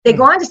 They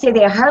go on to say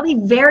they are highly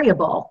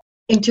variable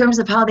in terms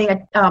of how they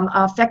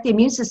affect the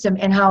immune system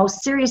and how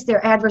serious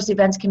their adverse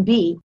events can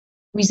be,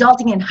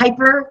 resulting in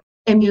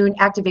hyperimmune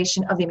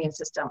activation of the immune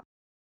system.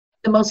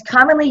 The most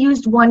commonly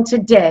used one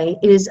today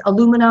is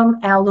aluminum,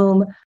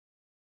 alum.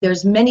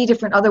 There's many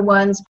different other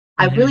ones.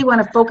 I really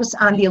want to focus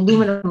on the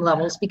aluminum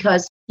levels,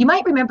 because you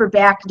might remember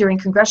back during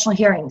congressional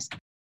hearings,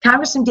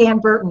 Congressman Dan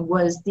Burton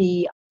was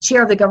the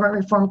chair of the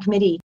Government Reform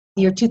Committee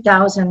the year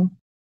 2000,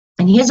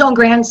 and his own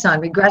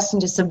grandson regressed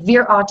into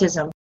severe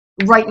autism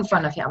right in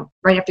front of him,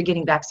 right after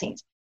getting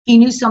vaccines. He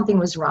knew something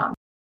was wrong.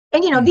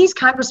 And, these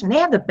congressmen, they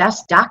have the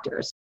best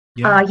doctors.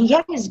 Yeah. He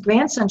had his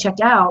grandson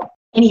checked out,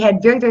 and he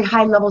had very, very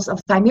high levels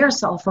of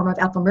thimerosal, a form of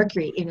alpha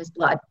mercury, in his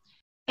blood.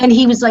 And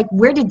he was like,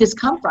 where did this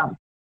come from?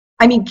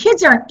 I mean,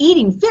 kids aren't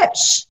eating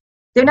fish.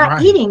 They're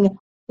not eating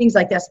things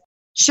like this.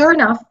 Sure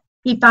enough,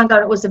 he found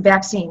out it was the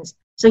vaccines.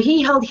 So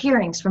he held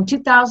hearings from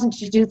 2000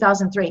 to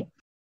 2003.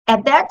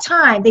 At that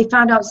time, they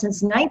found out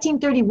since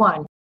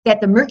 1931 that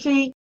the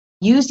mercury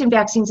used in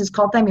vaccines is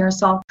called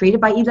thimerosal,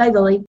 created by Eli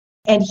Lilly.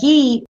 And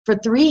he, for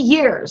 3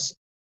 years,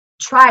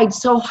 tried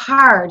so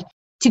hard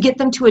to get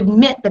them to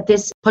admit that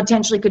this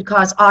potentially could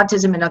cause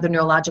autism and other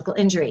neurological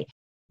injury.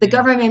 The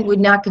government would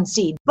not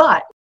concede,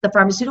 but the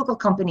pharmaceutical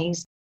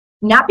companies,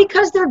 not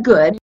because they're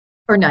good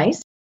or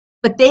nice,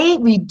 but they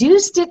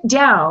reduced it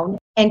down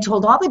and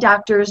told all the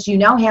doctors, you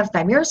now have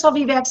thimerosal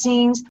V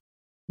vaccines,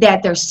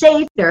 that they're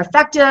safe, they're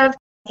effective,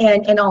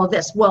 and all of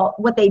this. Well,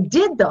 what they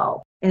did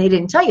though, and they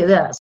didn't tell you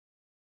this,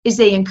 is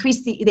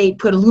they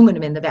put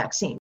aluminum in the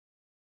vaccine.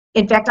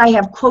 In fact, I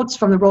have quotes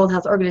from the World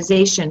Health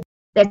Organization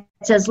that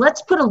says,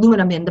 let's put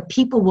aluminum in, the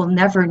people will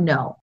never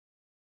know.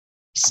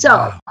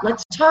 So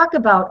let's talk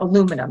about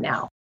aluminum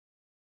now.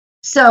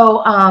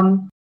 So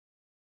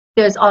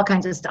there's all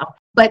kinds of stuff,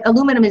 but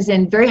aluminum is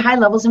in very high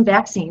levels in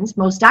vaccines.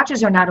 Most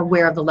doctors are not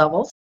aware of the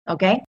levels,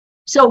 okay?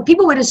 So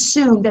people would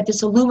assume that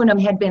this aluminum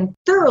had been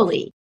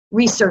thoroughly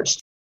researched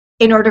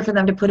in order for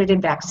them to put it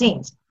in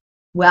vaccines.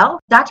 Well,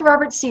 Dr.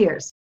 Robert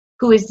Sears,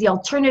 who is the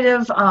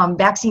alternative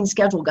vaccine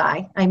schedule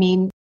guy, I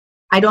mean,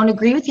 I don't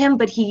agree with him,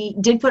 but he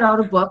did put out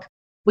a book,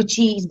 which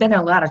he's been in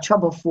a lot of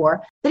trouble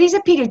for, but he's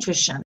a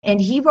pediatrician, and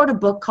he wrote a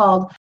book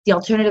called The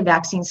Alternative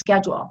Vaccine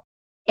Schedule.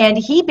 And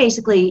he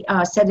basically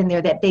said in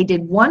there that they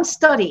did one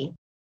study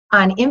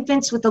on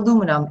infants with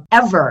aluminum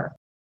ever,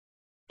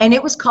 and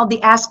it was called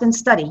the ASPEN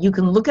study. You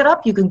can look it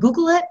up, you can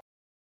Google it,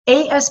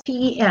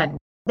 ASPEN.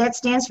 That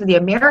stands for the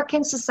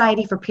American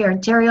Society for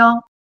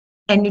Parenteral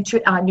and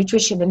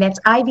Nutrition, and that's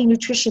IV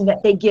nutrition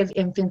that they give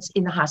infants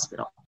in the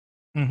hospital.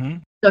 Mm-hmm.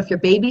 So if your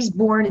baby's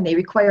born and they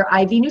require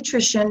IV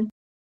nutrition,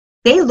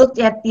 they looked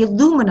at the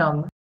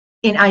aluminum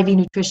in IV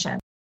nutrition.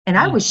 And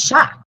I was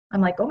shocked.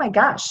 I'm like, oh my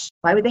gosh,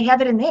 why would they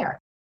have it in there?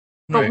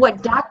 But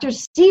what Dr.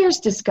 Sears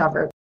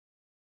discovered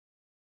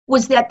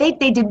was that they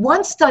did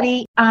one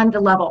study on the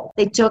level.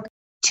 They took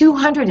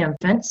 200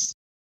 infants,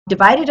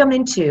 divided them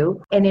in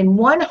two, and in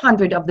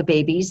 100 of the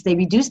babies, they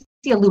reduced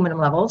the aluminum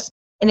levels.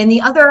 And in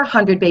the other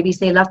 100 babies,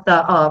 they left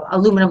the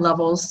aluminum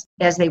levels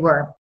as they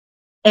were.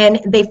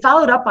 And they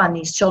followed up on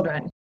these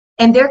children.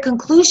 And their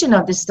conclusion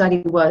of this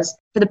study was,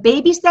 for the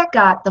babies that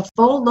got the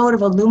full load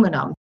of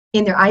aluminum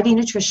in their IV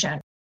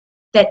nutrition,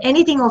 that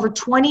anything over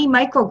 20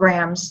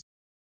 micrograms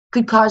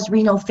could cause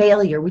renal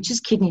failure, which is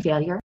kidney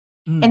failure.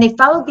 And they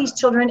followed these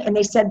children, and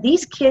they said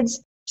these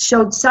kids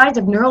showed signs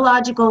of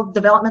neurological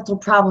developmental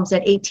problems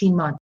at 18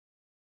 months.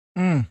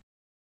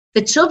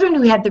 The children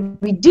who had the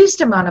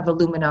reduced amount of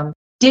aluminum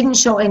didn't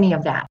show any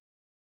of that.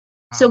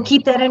 So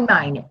keep that in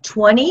mind.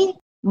 20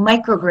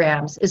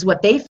 micrograms is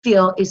what they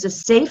feel is a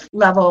safe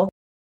level,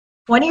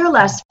 20 or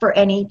less for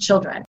any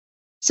children.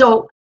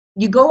 So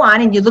you go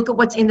on and you look at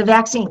what's in the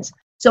vaccines.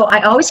 So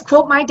I always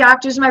quote my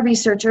doctors, my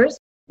researchers.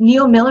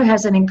 Neil Miller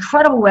has an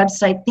incredible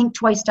website,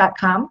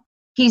 thinktwice.com.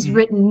 He's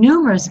written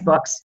numerous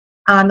books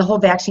on the whole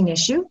vaccine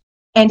issue,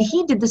 and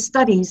he did the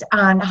studies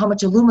on how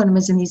much aluminum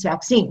is in these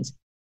vaccines.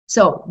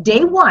 So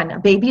day one, a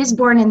baby is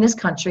born in this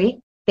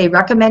country. They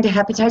recommend a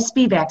hepatitis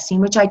B vaccine,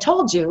 which I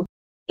told you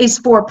is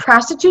for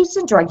prostitutes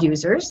and drug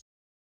users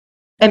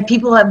and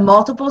people who have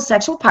multiple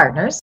sexual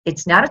partners.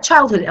 It's not a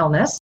childhood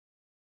illness,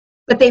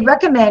 but they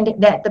recommend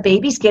that the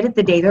babies get it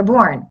the day they're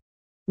born.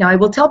 Now, I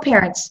will tell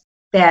parents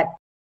that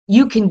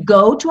you can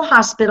go to a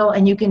hospital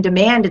and you can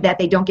demand that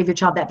they don't give your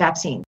child that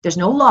vaccine. There's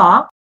no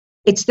law.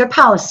 It's their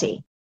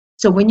policy.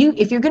 So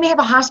if you're going to have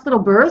a hospital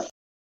birth,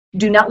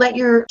 do not let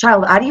your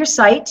child out of your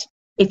sight.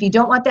 If you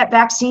don't want that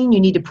vaccine, you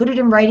need to put it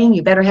in writing.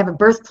 You better have a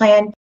birth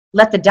plan.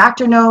 Let the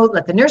doctor know,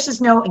 let the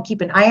nurses know, and keep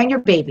an eye on your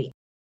baby.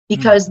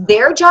 Because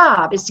their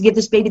job is to give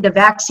this baby the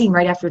vaccine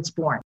right after it's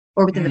born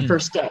or within the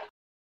first day.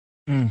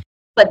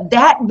 But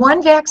that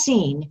one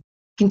vaccine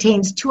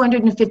contains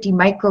 250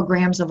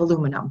 micrograms of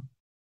aluminum.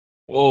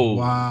 Whoa.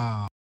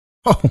 Wow.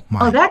 Oh,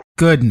 my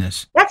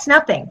goodness. That's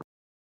nothing.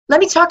 Let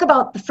me talk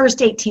about the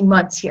first 18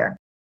 months here.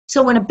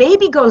 So when a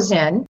baby goes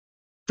in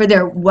for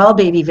their well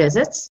baby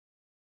visits,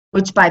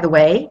 which, by the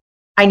way,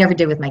 I never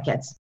did with my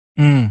kids.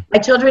 My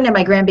children and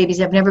my grandbabies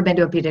have never been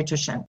to a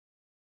pediatrician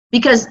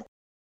because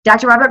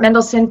Dr. Robert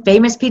Mendelsohn,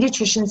 famous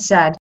pediatrician,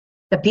 said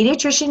the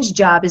pediatrician's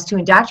job is to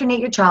indoctrinate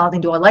your child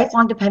into a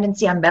lifelong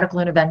dependency on medical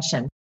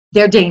intervention.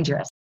 They're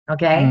dangerous,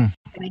 okay? And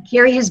I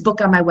carry his book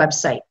on my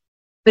website.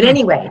 But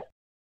anyway,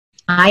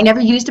 I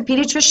never used a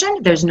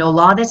pediatrician. There's no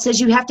law that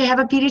says you have to have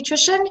a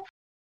pediatrician.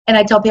 And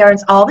I tell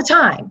parents all the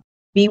time,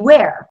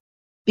 beware,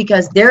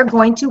 because they're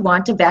going to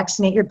want to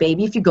vaccinate your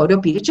baby if you go to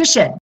a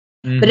pediatrician.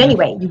 But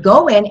anyway, you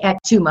go in at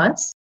 2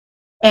 months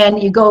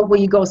and you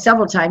go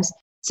several times.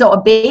 So a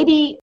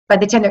baby, by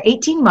the time they're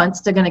 18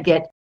 months, they're going to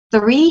get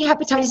 3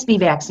 hepatitis B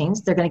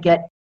vaccines. They're going to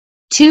get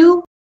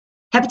 2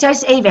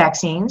 hepatitis A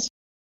vaccines.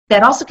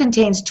 That also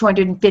contains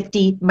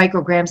 250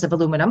 micrograms of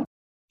aluminum.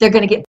 They're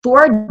going to get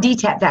 4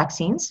 DTaP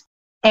vaccines,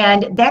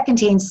 and that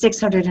contains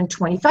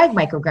 625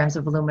 micrograms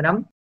of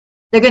aluminum.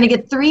 They're going to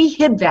get 3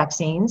 Hib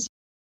vaccines.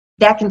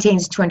 That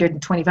contains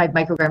 225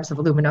 micrograms of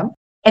aluminum.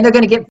 And they're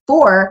going to get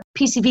 4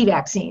 PCV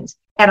vaccines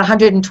at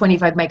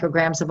 125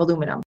 micrograms of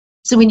aluminum.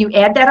 So when you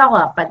add that all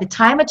up, by the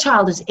time a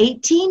child is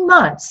 18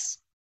 months,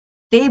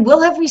 they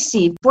will have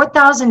received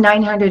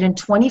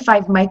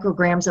 4,925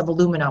 micrograms of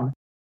aluminum.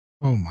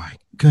 Oh, my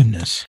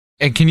goodness.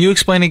 And can you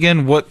explain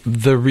again what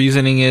the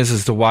reasoning is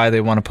as to why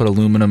they want to put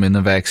aluminum in the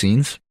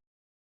vaccines?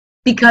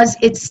 Because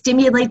it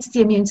stimulates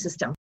the immune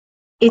system.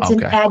 It's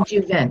an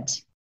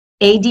adjuvant.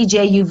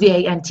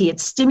 ADJUVANT. It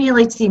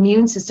stimulates the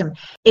immune system.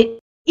 It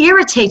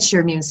irritates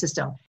your immune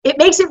system. It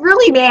makes it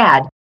really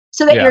mad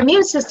so that your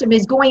immune system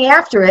is going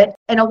after it.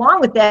 And along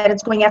with that,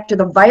 it's going after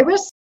the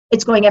virus.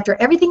 It's going after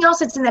everything else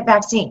that's in that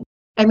vaccine.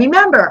 And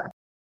remember,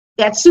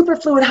 that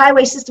superfluid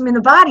highway system in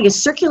the body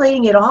is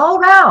circulating it all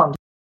around.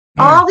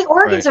 All the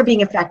organs are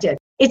being affected.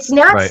 It's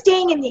not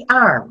staying in the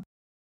arm.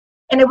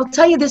 And I will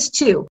tell you this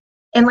too.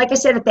 And like I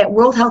said, at that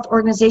World Health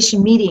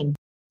Organization meeting,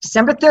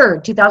 December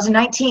 3rd,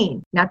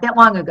 2019, not that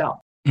long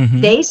ago,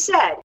 they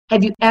said,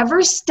 have you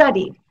ever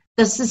studied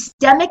the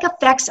systemic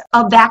effects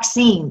of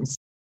vaccines?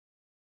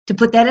 To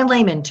put that in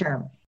layman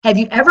term, have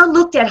you ever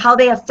looked at how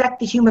they affect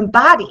the human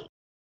body?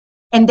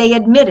 And they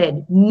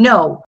admitted,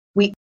 no,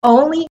 we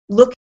only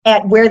look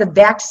at where the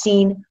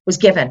vaccine was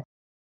given.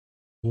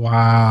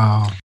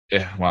 Wow.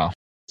 Yeah, wow.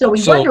 So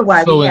we wonder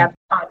why we have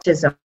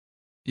autism.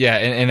 Yeah,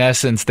 in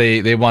essence,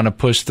 they want to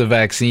push the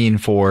vaccine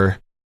for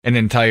an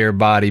entire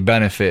body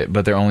benefit,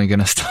 but they're only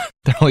going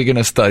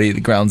to study the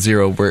ground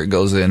zero where it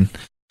goes in.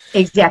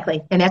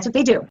 Exactly, and that's what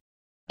they do.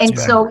 And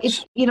so,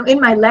 it's, in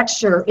my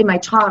lecture, in my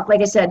talk,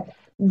 like I said,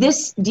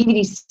 this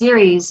DVD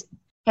series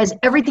has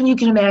everything you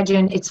can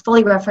imagine. It's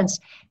fully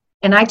referenced,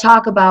 and I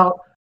talk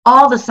about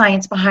all the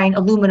science behind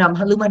aluminum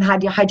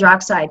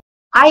hydroxide.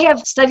 I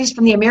have studies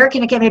from the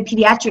American Academy of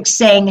Pediatrics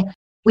saying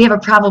we have a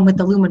problem with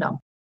aluminum.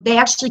 They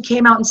actually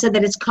came out and said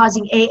that it's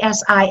causing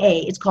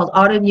ASIA. It's called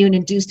autoimmune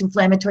induced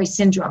inflammatory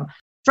syndrome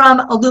from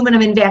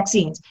aluminum in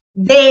vaccines.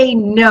 They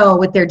know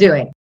what they're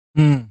doing.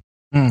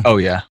 Oh,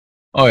 yeah.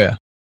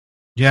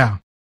 Yeah.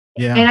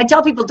 And I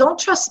tell people, don't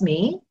trust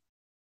me.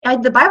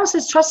 The Bible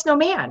says, trust no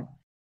man.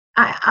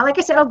 Like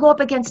I said, I'll go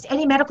up against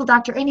any medical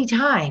doctor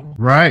anytime.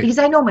 Right. Because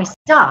I know my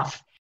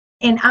stuff.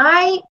 And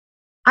I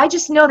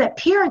just know that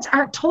parents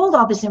aren't told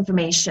all this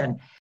information.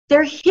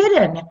 They're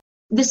hidden.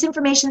 This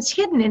information's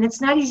hidden, and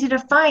it's not easy to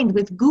find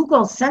with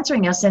Google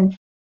censoring us. And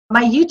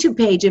my YouTube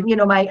page and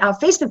my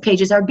Facebook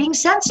pages are being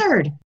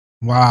censored.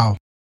 Wow.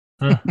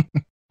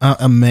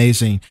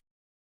 Amazing.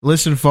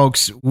 Listen,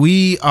 folks,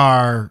 we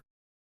are,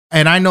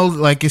 and I know,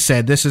 like I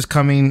said, this is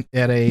coming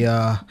at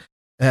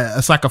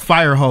it's like a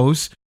fire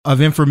hose of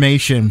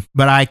information,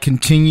 but I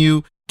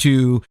continue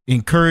to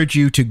encourage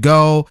you to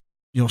go,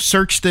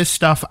 search this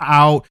stuff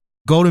out,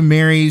 go to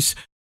Mary's,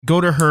 go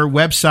to her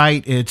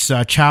website. It's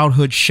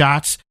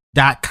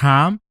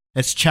childhoodshots.com.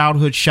 That's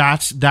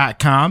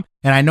childhoodshots.com.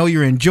 And I know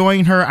you're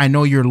enjoying her. I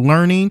know you're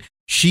learning.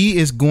 She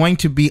is going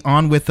to be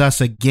on with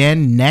us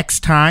again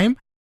next time,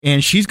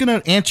 and she's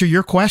going to answer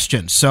your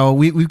questions. So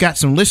we've got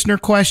some listener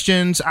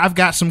questions. I've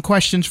got some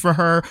questions for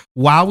her.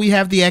 While we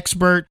have the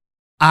expert,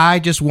 I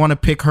just want to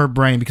pick her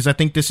brain because I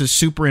think this is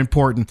super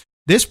important.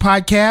 This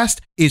podcast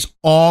is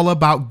all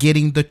about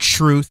getting the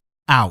truth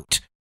out.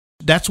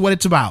 That's what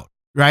it's about,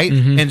 right?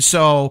 Mm-hmm. And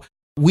so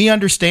we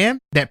understand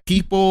that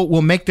people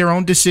will make their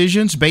own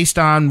decisions based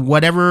on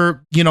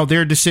whatever,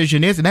 their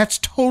decision is, and that's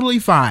totally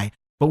fine.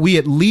 But we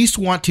at least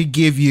want to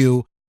give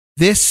you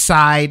this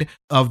side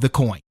of the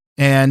coin.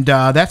 And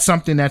that's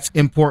something that's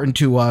important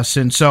to us.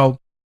 And so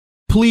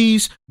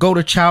please go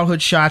to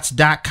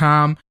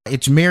childhoodshots.com.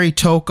 It's Mary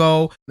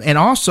Tocco. And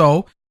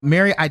also,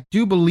 Mary, I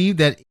do believe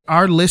that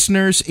our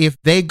listeners, if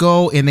they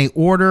go and they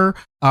order,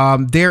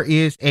 there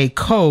is a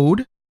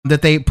code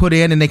that they put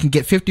in and they can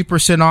get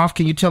 50% off.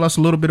 Can you tell us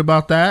a little bit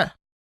about that?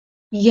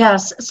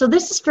 Yes. So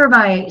this is for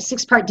my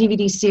 6-part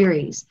DVD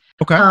series.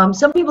 Okay.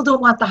 Some people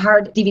don't want the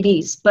hard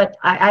DVDs, but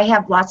I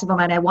have lots of them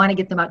and I want to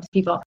get them out to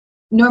people.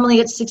 Normally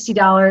it's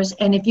 $60.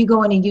 And if you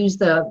go in and use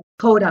the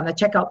code on the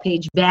checkout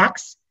page,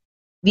 VAX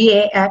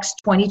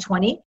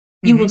 2020,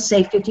 you will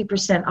save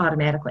 50%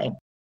 automatically.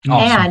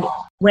 Awesome. And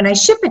when I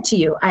ship it to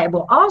you, I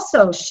will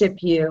also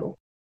ship you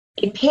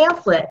a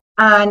pamphlet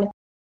on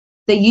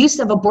the use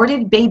of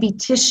aborted baby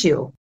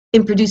tissue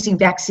in producing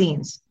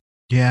vaccines.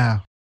 Yeah.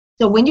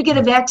 So when you get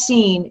a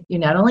vaccine,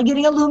 you're not only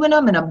getting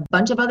aluminum and a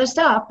bunch of other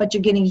stuff, but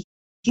you're getting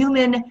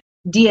human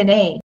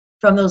DNA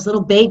from those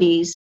little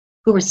babies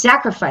who were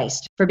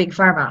sacrificed for Big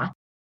Pharma.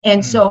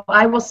 And so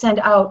I will send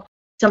out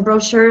some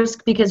brochures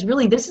because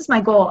really this is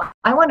my goal.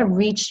 I want to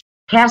reach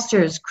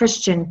pastors,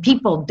 Christian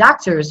people,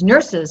 doctors,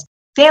 nurses,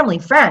 family,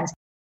 friends.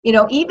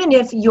 Even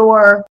if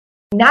you're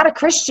not a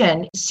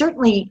Christian,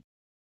 certainly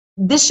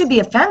this should be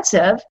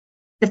offensive.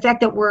 The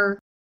fact that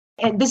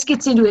and this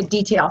gets into a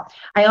detail.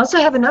 I also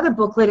have another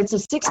booklet. It's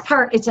it's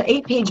an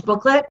 8-page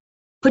booklet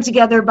put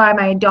together by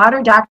my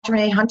daughter, Dr.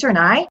 Renee Hunter, and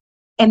I.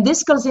 And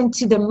this goes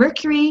into the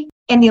mercury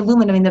and the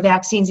aluminum in the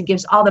vaccines and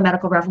gives all the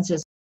medical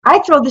references. I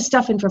throw this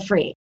stuff in for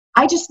free.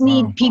 I just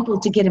need people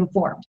to get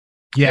informed.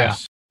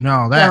 Yes.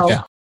 No,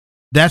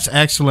 that's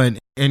excellent.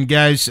 And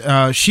guys,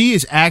 she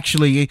is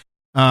actually,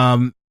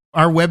 our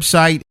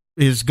website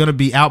is going to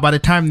be out by the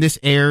time this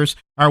airs.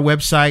 Our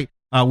website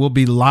will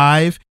be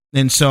live.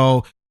 And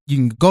so you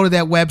can go to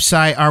that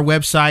website, our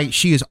website.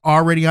 She is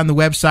already on the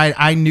website.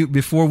 I knew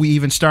before we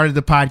even started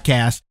the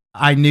podcast,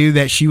 I knew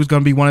that she was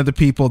going to be one of the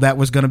people that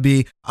was going to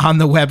be on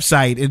the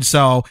website. And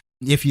so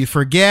if you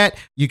forget,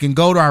 you can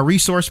go to our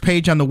resource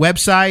page on the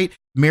website.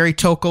 Mary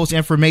Tocco's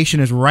information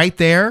is right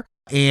there.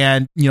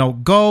 And,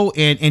 go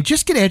and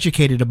just get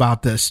educated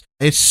about this.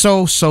 It's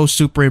so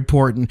super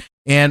important.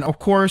 And of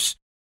course,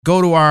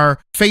 go to our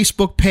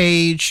Facebook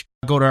page,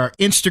 go to our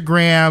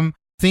Instagram,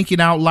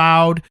 Thinking Out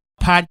Loud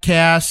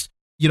podcast.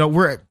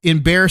 We're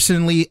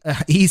embarrassingly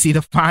easy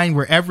to find.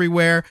 We're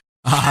everywhere.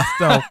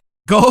 So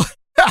go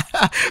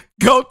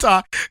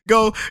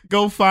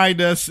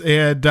find us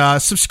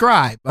and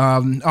subscribe.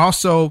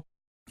 Also,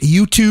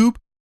 YouTube.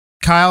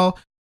 Kyle,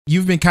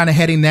 you've been kind of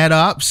heading that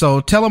up. So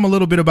tell them a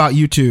little bit about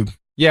YouTube.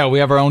 Yeah, we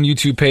have our own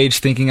YouTube page,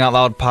 Thinking Out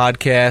Loud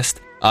Podcast.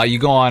 You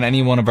go on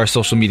any one of our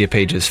social media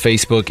pages,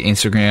 Facebook,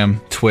 Instagram,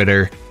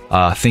 Twitter,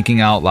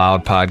 Thinking Out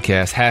Loud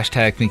Podcast,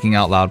 hashtag Thinking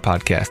Out Loud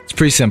Podcast. It's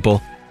pretty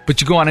simple. But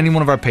you go on any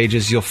one of our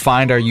pages, you'll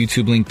find our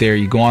YouTube link there.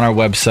 You go on our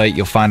website,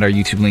 you'll find our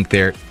YouTube link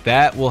there.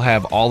 That will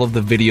have all of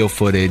the video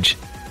footage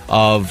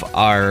of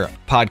our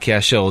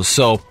podcast shows.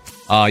 So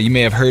you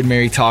may have heard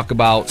Mary talk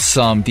about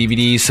some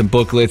DVDs, some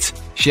booklets.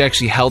 She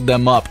actually held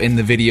them up in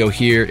the video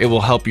here. It will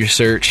help your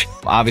search.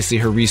 Obviously,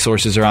 her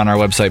resources are on our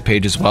website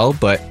page as well,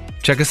 but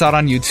check us out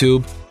on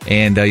YouTube.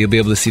 And you'll be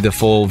able to see the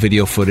full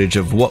video footage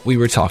of what we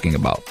were talking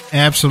about.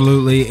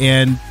 Absolutely.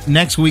 And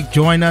next week,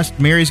 join us.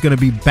 Mary's going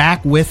to be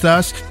back with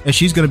us as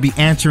she's going to be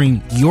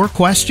answering your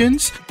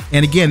questions.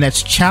 And again,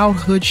 that's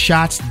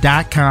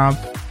childhoodshots.com.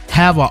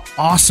 Have an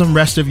awesome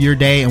rest of your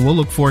day, and we'll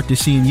look forward to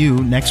seeing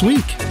you next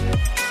week.